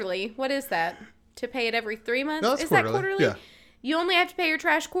quarterly. What is that? To pay it every 3 months? No, it's is quarterly. that quarterly? Yeah. You only have to pay your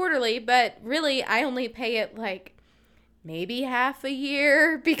trash quarterly, but really I only pay it like maybe half a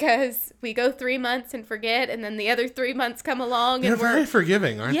year because we go 3 months and forget, and then the other 3 months come along They're and very we're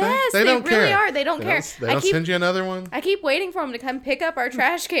forgiving, aren't they? yes, They don't really care. are. They don't care. They don't send you another one. I keep waiting for them to come pick up our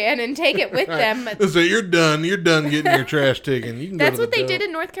trash can and take it with them. So you're done. You're done getting your trash taken. You can That's go to what the they dump. did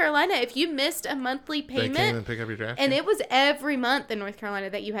in North Carolina. If you missed a monthly They came payment, and pick up your trash. and it was every month in North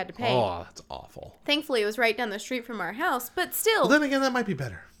Carolina that you had to pay. Oh, that's awful. Thankfully, it was right down the street from our house, but still, Well, then again, that might be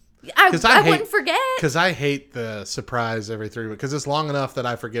better. I wouldn't forget. Because I hate the surprise every 3 weeks. Because it's long enough that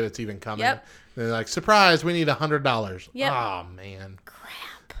I forget it's even coming. Yep. They're like, surprise, we need $100. Yep. Oh, man.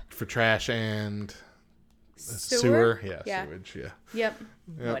 Crap. For trash and Sewer? Yeah, sewage, yeah. Yep.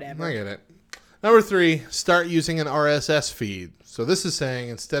 Yep, Whatever. I get it. Number 3, start using an RSS feed. So this is saying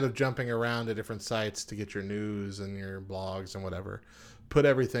instead of jumping around to different sites to get your news and your blogs and whatever, put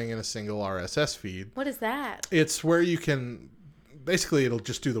everything in a single RSS feed. What is that? It's where you can basically it'll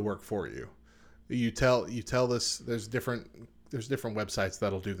just do the work for you. You tell this. There's different websites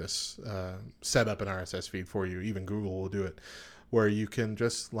that'll do this. Set up an RSS feed for you. Even Google will do it, where you can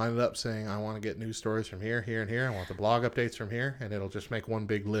just line it up saying, I want to get news stories from here, here, and here. I want the blog updates from here, and it'll just make one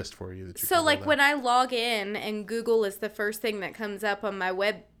big list for you. That you So, can like build when out. I log in and Google is the first thing that comes up on my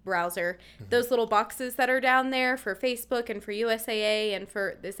web browser, those little boxes that are down there for Facebook and for USAA and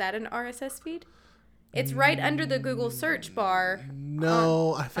for, is that an RSS feed? It's right under the Google search bar.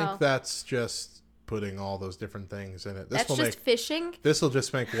 No, I think oh. that's just putting all those different things in it. That's just phishing? This will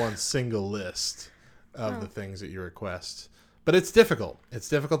just make one single list of the things that you request. But it's difficult. It's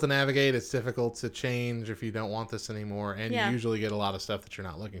difficult to navigate. It's difficult to change if you don't want this anymore. And Yeah. you usually get a lot of stuff that you're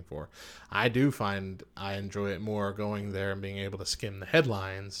not looking for. I do find I enjoy it more going there and being able to skim the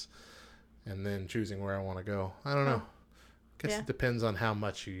headlines and then choosing where I want to go. I don't know. Guess Yeah. it depends on how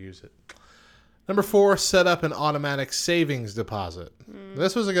much you use it. Number 4, set up an automatic savings deposit.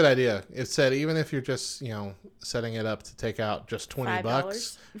 This was a good idea. It said even if you're just, setting it up to take out just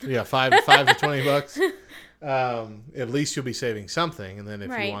 $20, yeah, $5 to $20, at least you'll be saving something. And then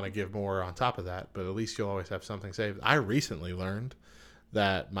if Right. you want to give more on top of that, but at least you'll always have something saved. I recently learned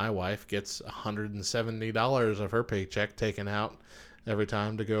that my wife gets $170 of her paycheck taken out every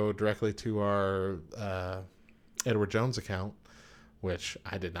time to go directly to our Edward Jones account, which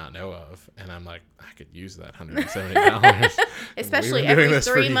I did not know of. And I'm like, I could use that $170. Especially We've been doing every this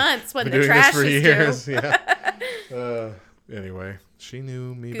 3 months when been the doing trash this for is years. due. Yeah. Anyway, she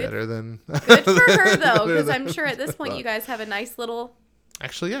knew me better than... Good for her, though, because than- I'm sure at this point you guys have a nice little...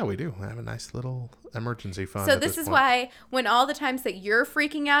 Actually, yeah, we do. We have a nice little emergency fund. So at this is point. why when all the times that you're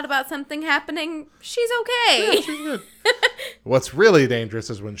freaking out about something happening, she's okay. Yeah, she's good. What's really dangerous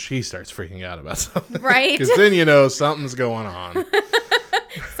is when she starts freaking out about something. Right. Because then you know something's going on.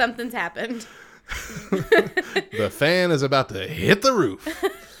 Something's happened. The fan is about to hit the roof.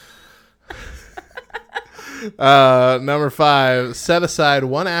 Number 5, set aside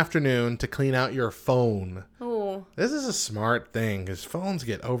one afternoon to clean out your phone. Oh, This is a smart thing because phones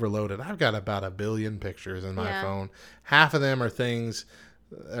get overloaded. I've got about 1 billion pictures in my Yeah. phone. Half of them are things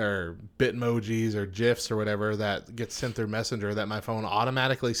or Bitmojis or GIFs or whatever that gets sent through Messenger that my phone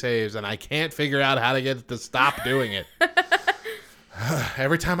automatically saves, and I can't figure out how to get it to stop doing it.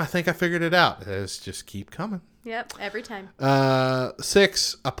 Every time I think I figured it out, it's just keep coming. yep, every time.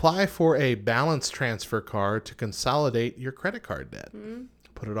 6, apply for a balance transfer card to consolidate your credit card debt.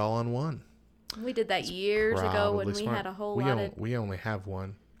 Put it all on one. We did that years ago when Probably we smart. had a whole we lot on- of... We only have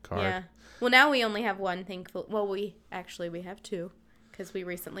one card. Yeah. Well, now we only have one, thankfully. Well, we have 2 because we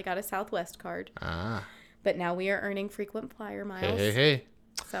recently got a Southwest card. Ah. But now we are earning frequent flyer miles. Hey.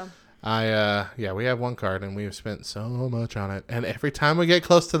 So, We have one card and we've spent so much on it. And every time we get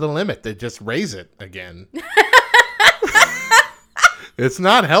close to the limit, they just raise it again. It's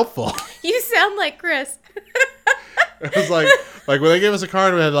not helpful. you sound like Chris. It was like when they gave us a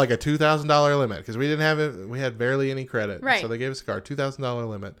card, we had like a $2,000 limit because we didn't have it. We had barely any credit. Right. So they gave us a card, $2,000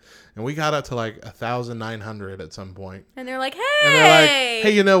 limit. And we got up to like 1,900 at some point. And they're like, hey! And they're like,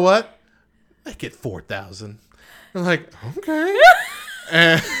 hey, you know what? Make it 4,000. I'm like, okay.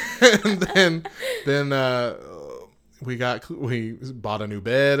 and then we bought a new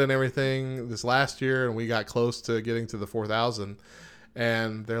bed and everything this last year, and we got close to getting to the 4,000.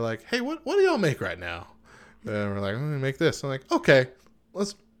 And they're like, hey, what do y'all make right now? And we're like, we make this. I'm like, okay,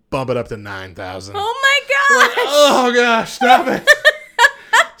 let's bump it up to 9,000. Oh my gosh! Oh gosh, stop it!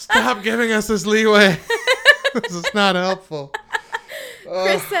 Stop giving us this leeway. This is not helpful.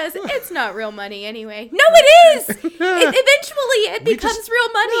 Chris says it's not real money anyway. No, it is. Eventually, it becomes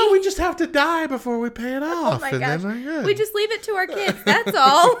real money. No, we just have to die before we pay it off. Oh my and gosh! then we're good. We just leave it to our kids. That's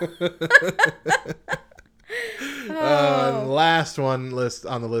all. And last one list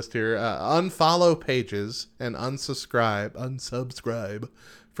on the list here. Unfollow pages and unsubscribe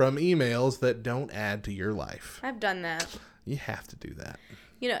from emails that don't add to your life. I've done that. You have to do that.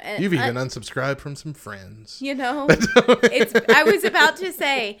 You know, and You've even unsubscribed from some friends. You know, I was about to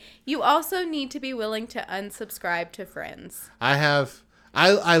say, you also need to be willing to unsubscribe to friends.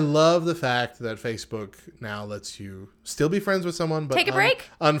 I love the fact that Facebook now lets you still be friends with someone, but take a break,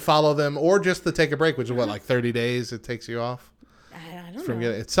 unfollow them, or just the take a break, which is what, like 30 days it takes you off. I don't know.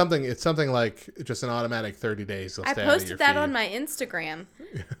 It's something like just an automatic 30 days. I posted that on my Instagram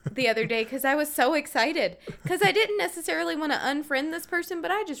the other day because I was so excited because I didn't necessarily want to unfriend this person,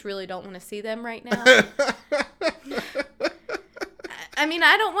 but I just really don't want to see them right now. I mean,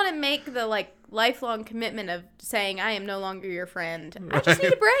 I don't want to make the lifelong commitment of saying I am no longer your friend. I just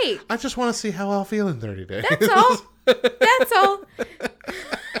need a break. I just want to see how I'll feel in 30 days. That's all. That's all.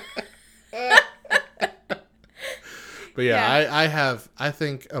 But yeah. I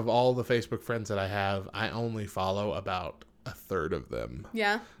think of all the Facebook friends that I have, I only follow about a third of them.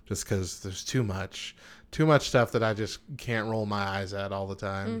 Yeah. Just because there's too much stuff that I just can't roll my eyes at all the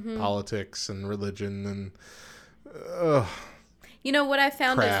time. Mm-hmm. Politics and religion and you know what I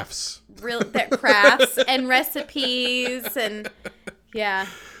found crafts. Crafts and recipes and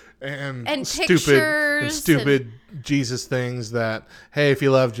and stupid Jesus things that, hey, if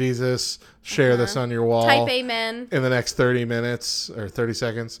you love Jesus, share this on your wall. Type amen. In the next 30 minutes or 30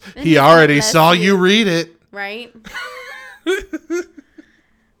 seconds. He already saw you read it. Right?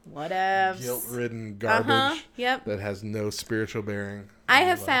 Whatevs. Guilt-ridden garbage Yep. that has no spiritual bearing. I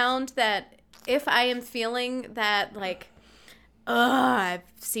have found that if I am feeling that, I've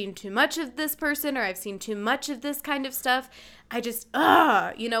seen too much of this person or I've seen too much of this kind of stuff, I just,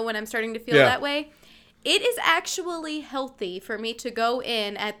 when I'm starting to feel that way, it is actually healthy for me to go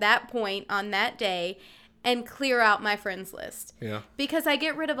in at that point on that day and clear out my friends list. Yeah. Because I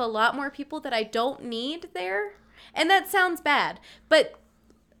get rid of a lot more people that I don't need there. And that sounds bad, but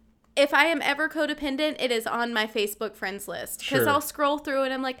if I am ever codependent, it is on my Facebook friends list. Because I'll scroll through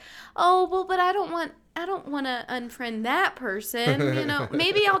and I'm like, oh, well, but I don't want to unfriend that person.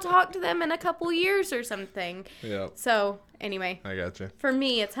 Maybe I'll talk to them in a couple years or something. Yeah. So anyway, I gotcha. For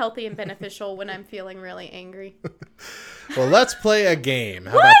me, it's healthy and beneficial when I'm feeling really angry. Well, let's play a game.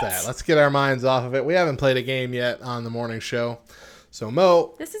 How about that? Let's get our minds off of it. We haven't played a game yet on the morning show. So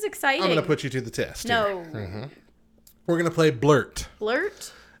Mo, this is exciting. I'm going to put you to the test. No. Mm-hmm. We're going to play Blurt.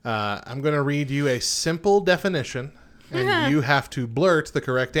 Blurt? I'm going to read you a simple definition, and you have to blurt the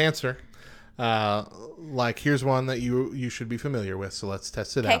correct answer. Here's one that you should be familiar with, so let's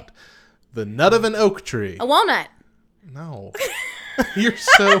test it out. The nut of an oak tree. A walnut. No. You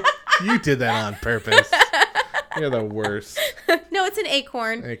did that on purpose. You're the worst. No, it's an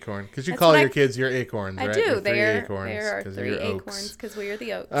acorn. Acorn. Because you call your kids your acorns, right? I do. They are acorns, 3 acorns because we are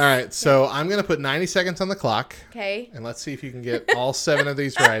the oaks. All right, so I'm going to put 90 seconds on the clock. Okay. And let's see if you can get all 7 of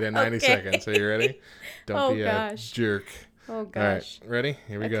these right in 90 seconds. Are you ready? Don't be a jerk. Oh, gosh. All right, ready?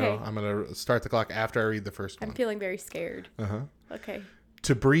 Here we go. I'm going to start the clock after I read the first one. I'm feeling very scared. Uh-huh. Okay.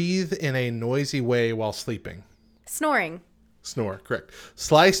 To breathe in a noisy way while sleeping. Snoring. Snore, correct.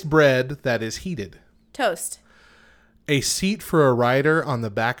 Sliced bread that is heated. Toast. A seat for a rider on the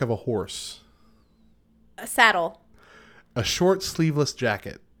back of a horse. A saddle. A short sleeveless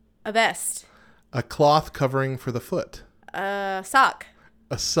jacket. A vest. A cloth covering for the foot. A sock.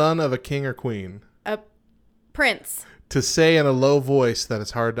 A son of a king or queen. A prince. To say in a low voice that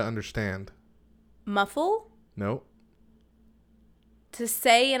is hard to understand. Muffle? Nope. To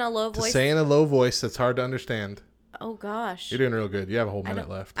say in a low voice? To say in a low voice that's hard to understand. Oh, gosh. You're doing real good. You have a whole minute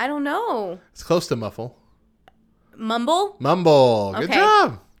left. I don't know. It's close to muffle. Mumble? Mumble. Good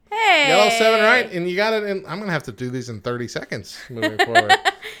job. Hey. You got all 7 right, and you got it. I'm going to have to do these in 30 seconds moving forward.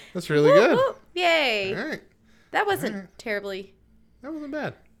 That's really good. Whoop. Yay. All right. That wasn't terribly. That wasn't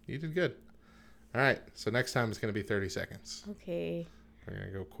bad. You did good. All right. So next time it's going to be 30 seconds. Okay. We're going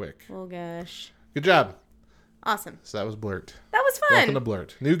to go quick. Oh, gosh. Good job. Awesome. So that was Blurt. That was fun. Welcome to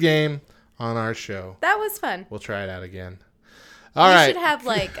Blurt. New game on our show. That was fun. We'll try it out again. All right. We should have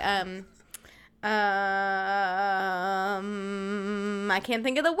I can't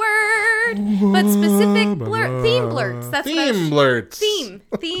think of the word, but specific theme blurts. That's theme blurts. Theme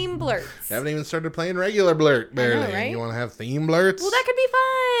blurts. You haven't even started playing regular blurt, barely. I know, right? You want to have theme blurts? Well, that could be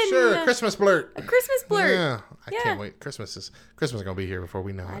fun. Sure, Christmas blurt. A Christmas blurt. Yeah, I can't wait. Christmas is gonna be here before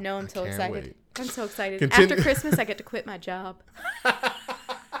we know it. I know. I'm so excited. Wait. I'm so excited. After Christmas, I get to quit my job.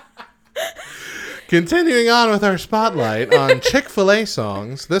 Continuing on with our spotlight on Chick-Fil-A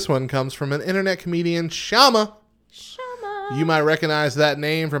songs, this one comes from an internet comedian, Shama. You might recognize that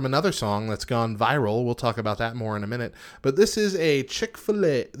name from another song that's gone viral. We'll talk about that more in a minute. But this is a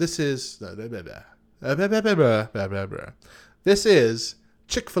Chick-fil-A. This is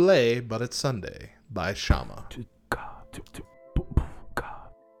Chick-fil-A, but it's Sunday by Shama.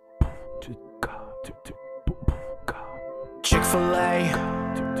 Chick-fil-A,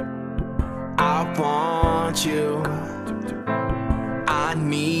 I want you, I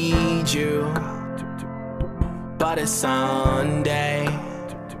need you, but it's Sunday.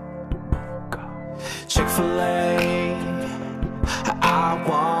 Chick-fil-A, I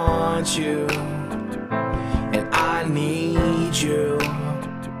want you, and I need you,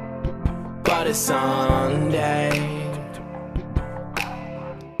 but it's Sunday.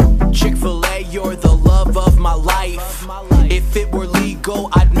 Chick-fil-A, you're the love of my life. If it were legal,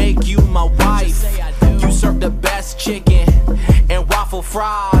 I'd make you my wife. You serve the best chicken and waffle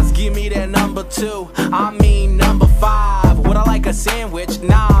fries. Give me that number 2, I mean number 5. Would I like a sandwich?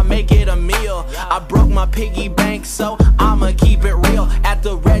 Nah, make it a meal. I broke my piggy bank, so I'ma keep it real. At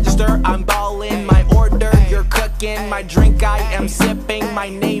the register, I'm ballin' my order. You're cooking my drink, I am sipping. My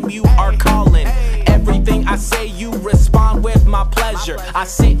name you are calling. Everything I say, you respond with my pleasure. I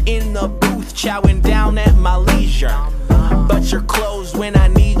sit in the booth, chowing down at my leisure. But you're closed when I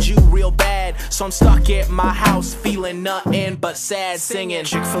need you real bad. So I'm stuck at my house, feeling nothing but sad, singing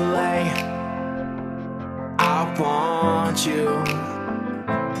Chick-fil-A, I want you,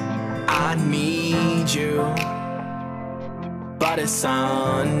 I need you, but it's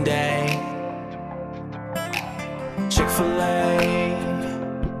Sunday. Chick-fil-A,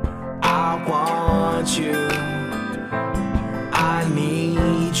 I want you, I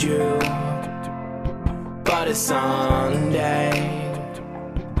need you, but it's Sunday.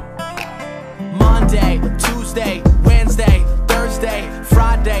 Monday, Tuesday, Wednesday, Thursday,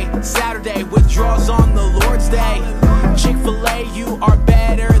 Friday, Saturday, withdrawals on the Lord's Day. Chick-fil-A, you are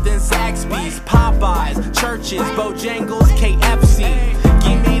better than Zaxby's, Popeyes, Churches, Bojangles, KFC.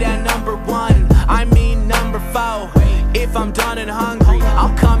 Give me that number 1, I mean number 4. If I'm done and hungry,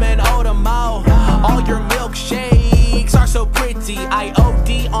 I'll come and order more. All your milkshakes are so pretty. I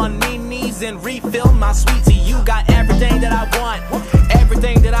OD on minis and refill my sweetie. You got everything that I want,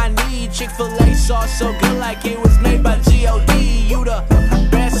 everything that I need. Chick-fil-A sauce so good like it was made by G.O.D. You the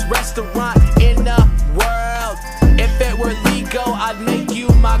best restaurant in the world. If it were legal, I'd make you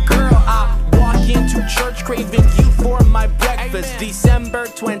my girl. I walk into church craving you for my breakfast. December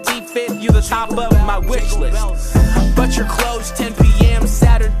 25th, you the top of my wish list. But you're closed 10 p.m.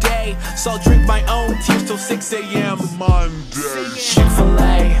 Saturday, so I'll drink my own tears till 6 a.m. Monday.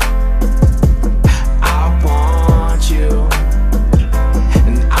 Chick-fil-A, I want you,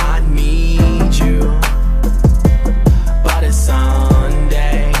 and I need you, but it's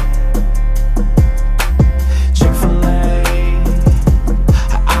Sunday. Chick-fil-A,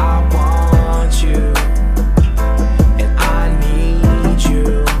 I want you, and I need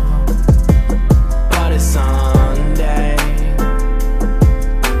you, but it's Sunday.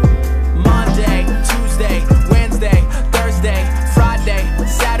 Monday, Tuesday, Wednesday, Thursday, Friday,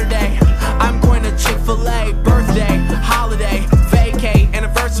 Saturday, I'm going to Chick-fil-A. Birthday, holiday, vacay,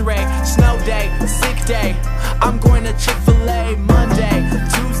 anniversary, snow day, sick day, I'm going to Chick-fil-A. Monday,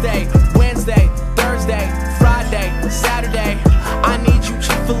 Tuesday, Wednesday, Thursday, Friday, Saturday, I need you.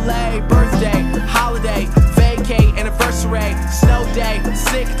 Chick-fil-A. Birthday, holiday, vacay, anniversary, snow day,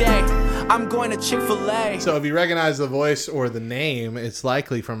 sick day, I'm going to Chick-fil-A. So if you recognize the voice or the name, it's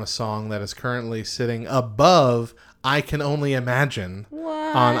likely from a song that is currently sitting above I Can Only Imagine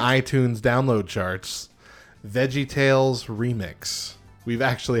on iTunes download charts. VeggieTales Remix. We've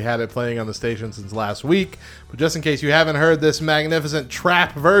actually had it playing on the station since last week, but just in case you haven't heard this magnificent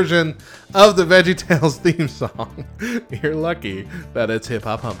trap version of the VeggieTales theme song, you're lucky that it's Hip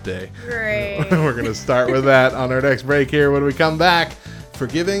Hop Hump Day. Great. We're going to start with that on our next break here when we come back.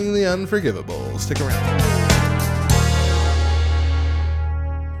 Forgiving the Unforgivable. Stick around.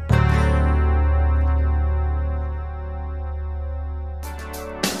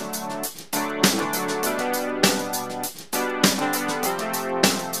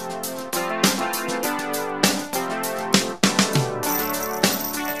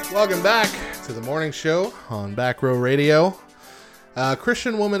 Welcome back to the morning show on Back Row Radio. A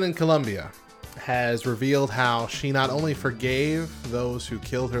Christian woman in Colombia has revealed how she not only forgave those who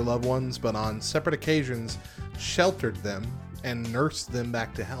killed her loved ones, but on separate occasions sheltered them and nursed them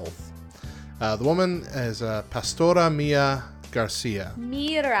back to health. The woman is Pastora Mia Garcia.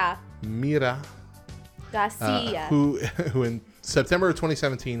 Mira Mira. Garcia. Who in September of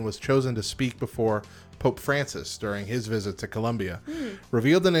 2017 was chosen to speak before Pope Francis during his visit to Colombia.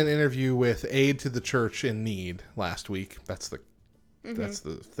 Revealed in an interview with Aid to the Church in Need last week. That's the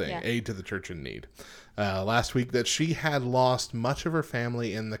thing. Yeah. Aid to the Church in Need. Last week that she had lost much of her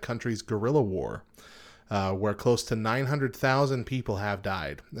family in the country's guerrilla war, where close to 900,000 people have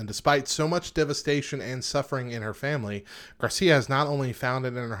died. And despite so much devastation and suffering in her family, Garcia has not only found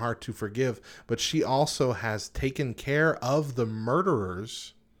it in her heart to forgive, but she also has taken care of the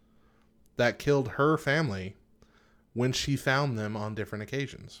murderers that killed her family when she found them on different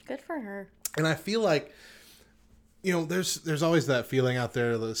occasions. Good for her. And I feel like, there's always that feeling out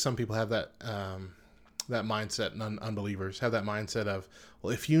there that some people have that mindset, and unbelievers have that mindset of,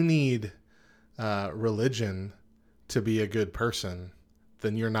 well, if you need religion to be a good person,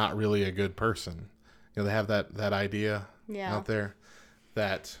 then you're not really a good person. They have that idea out there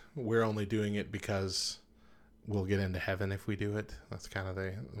that we're only doing it because we'll get into heaven if we do it. That's kind of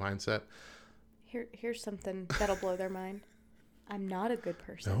the mindset. Here's something that'll blow their mind. I'm not a good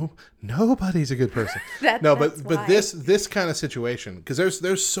person. No, nobody's a good person. But this kind of situation, because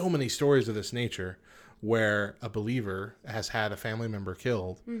there's so many stories of this nature where a believer has had a family member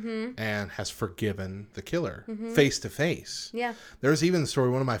killed and has forgiven the killer face to face. Yeah. There's even a story,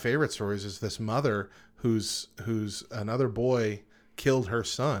 one of my favorite stories is this mother whose another boy killed her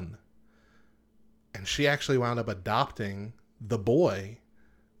son. And she actually wound up adopting the boy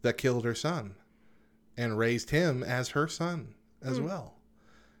that killed her son and raised him as her son as well.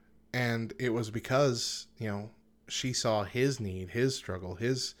 And it was because, she saw his need, his struggle,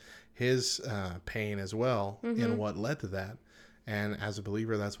 his pain as well in what led to that. And as a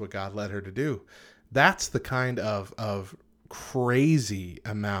believer, that's what God led her to do. That's the kind of crazy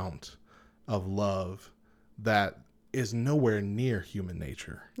amount of love that is nowhere near human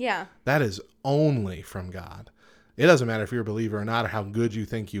nature. Yeah. That is only from God. It doesn't matter if you're a believer or not, or how good you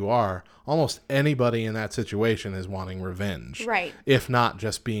think you are. Almost anybody in that situation is wanting revenge. Right. If not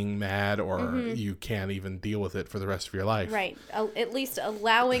just being mad, or you can't even deal with it for the rest of your life. Right. At least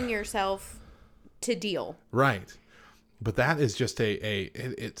allowing yourself to deal. Right. But that is just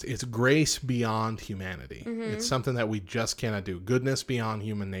it's grace beyond humanity. It's something that we just cannot do. Goodness beyond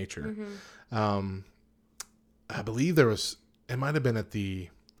human nature. I believe it might have been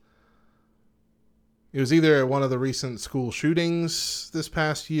it was either one of the recent school shootings this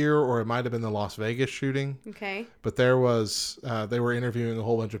past year, or it might have been the Las Vegas shooting. Okay. But there was, they were interviewing a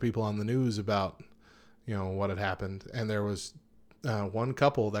whole bunch of people on the news about, what had happened. And there was one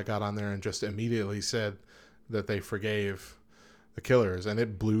couple that got on there and just immediately said that they forgave the killers, and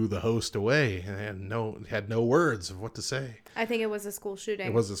it blew the host away, and had no words of what to say. I think it was a school shooting.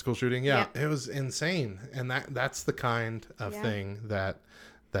 It was a school shooting. Yeah. It was insane. And that's the kind of thing that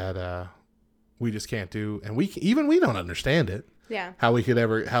we just can't do, and we don't understand it. Yeah.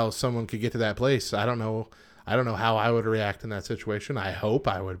 How someone could get to that place. I don't know how I would react in that situation. I hope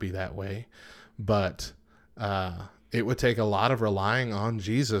I would be that way, but it would take a lot of relying on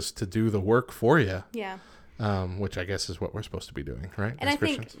Jesus to do the work for you. Yeah. Which I guess is what we're supposed to be doing, right? And as I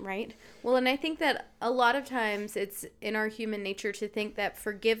Christians. think, right. Well, and I think that a lot of times it's in our human nature to think that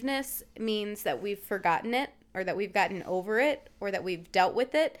forgiveness means that we've forgotten it, or that we've gotten over it, or that we've dealt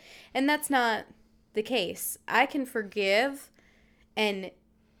with it. And that's not the case. I can forgive and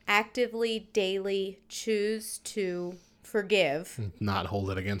actively, daily choose to forgive. Not hold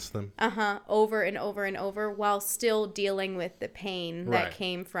it against them. Over and over and over, while still dealing with the pain that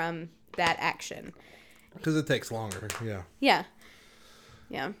came from that action. Because it takes longer. Yeah. Yeah.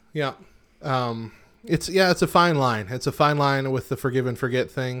 Yeah. Yeah. It's a fine line. It's a fine line with the forgive and forget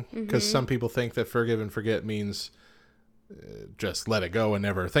thing, because some people think that forgive and forget means just let it go and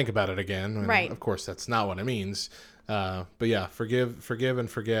never think about it again. And right. Of course, that's not what it means. But yeah, forgive and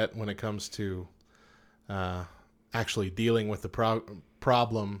forget when it comes to actually dealing with the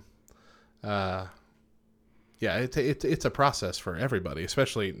problem. Yeah, it's a process for everybody,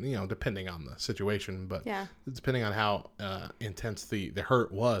 especially, depending on the situation, but depending on how intense the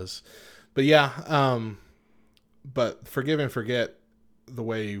hurt was. But yeah, but forgive and forget, the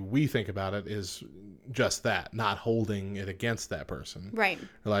way we think about it, is just that, not holding it against that person. Right.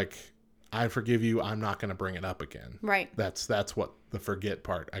 Like, I forgive you, I'm not going to bring it up again. Right. That's what the forget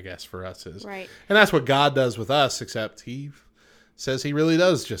part, I guess, for us is. Right. And that's what God does with us, except he says he really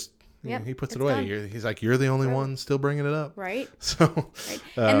does just, he puts it away. Done. He's like, you're the only one still bringing it up. Right. So, right.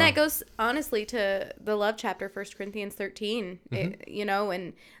 And that goes, honestly, to the love chapter, 1 Corinthians 13,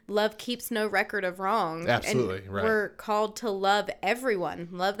 and love keeps no record of wrong. Absolutely, and right. We're called to love everyone.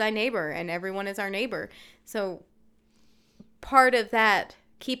 Love thy neighbor, and everyone is our neighbor. So part of that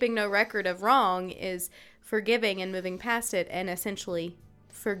keeping no record of wrong is forgiving and moving past it and essentially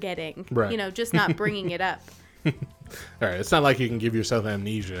forgetting. Right. You know, just not bringing it up. All right. It's not like you can give yourself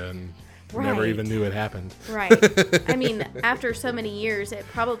amnesia and never Right. even knew it happened. Right. I mean, after so many years, you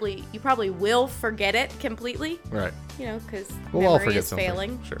probably will forget it completely. Right. You know, because We'll all memory forget is something.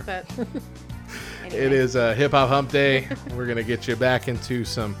 failing. Sure. But It anyway. is Hip Hop Hump Day. We're going to get you back into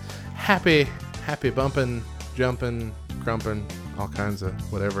some happy bumping, jumping, crumping, all kinds of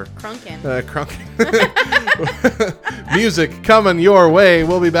whatever. Crunkin'. Crunking. Music coming your way.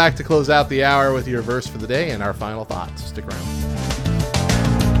 We'll be back to close out the hour with your verse for the day and our final thoughts. Stick around.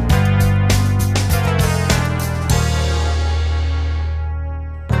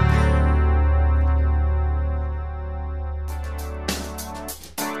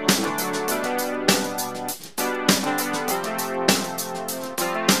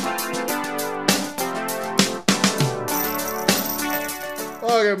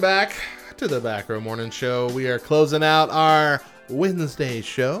 Welcome back to the Back Row Morning Show. We are closing out our Wednesday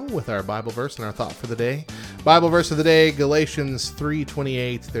show with our Bible verse and our thought for the day. Bible verse of the day, Galatians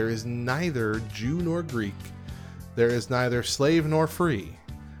 3:28. There is neither Jew nor Greek. There is neither slave nor free.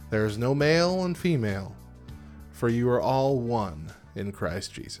 There is no male and female, for you are all one in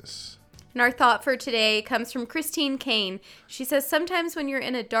Christ Jesus. And our thought for today comes from Christine Kane. She says, sometimes when you're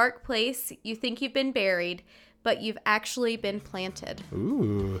in a dark place, you think you've been buried, but you've actually been planted.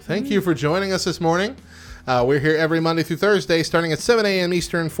 Ooh, thank you for joining us this morning. We're here every Monday through Thursday, starting at 7 a.m.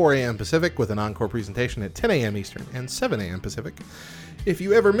 Eastern, 4 a.m. Pacific, with an encore presentation at 10 a.m. Eastern and 7 a.m. Pacific. If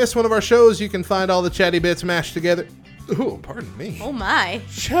you ever miss one of our shows, you can find all the chatty bits mashed together. Ooh, pardon me. Oh my.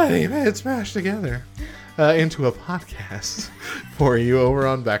 Chatty bits mashed together into a podcast for you over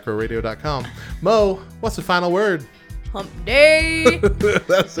on backrowradio.com. Mo, what's the final word? Hump day.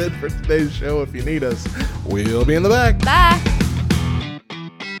 That's it for today's show. If you need us, we'll be in the back. Bye.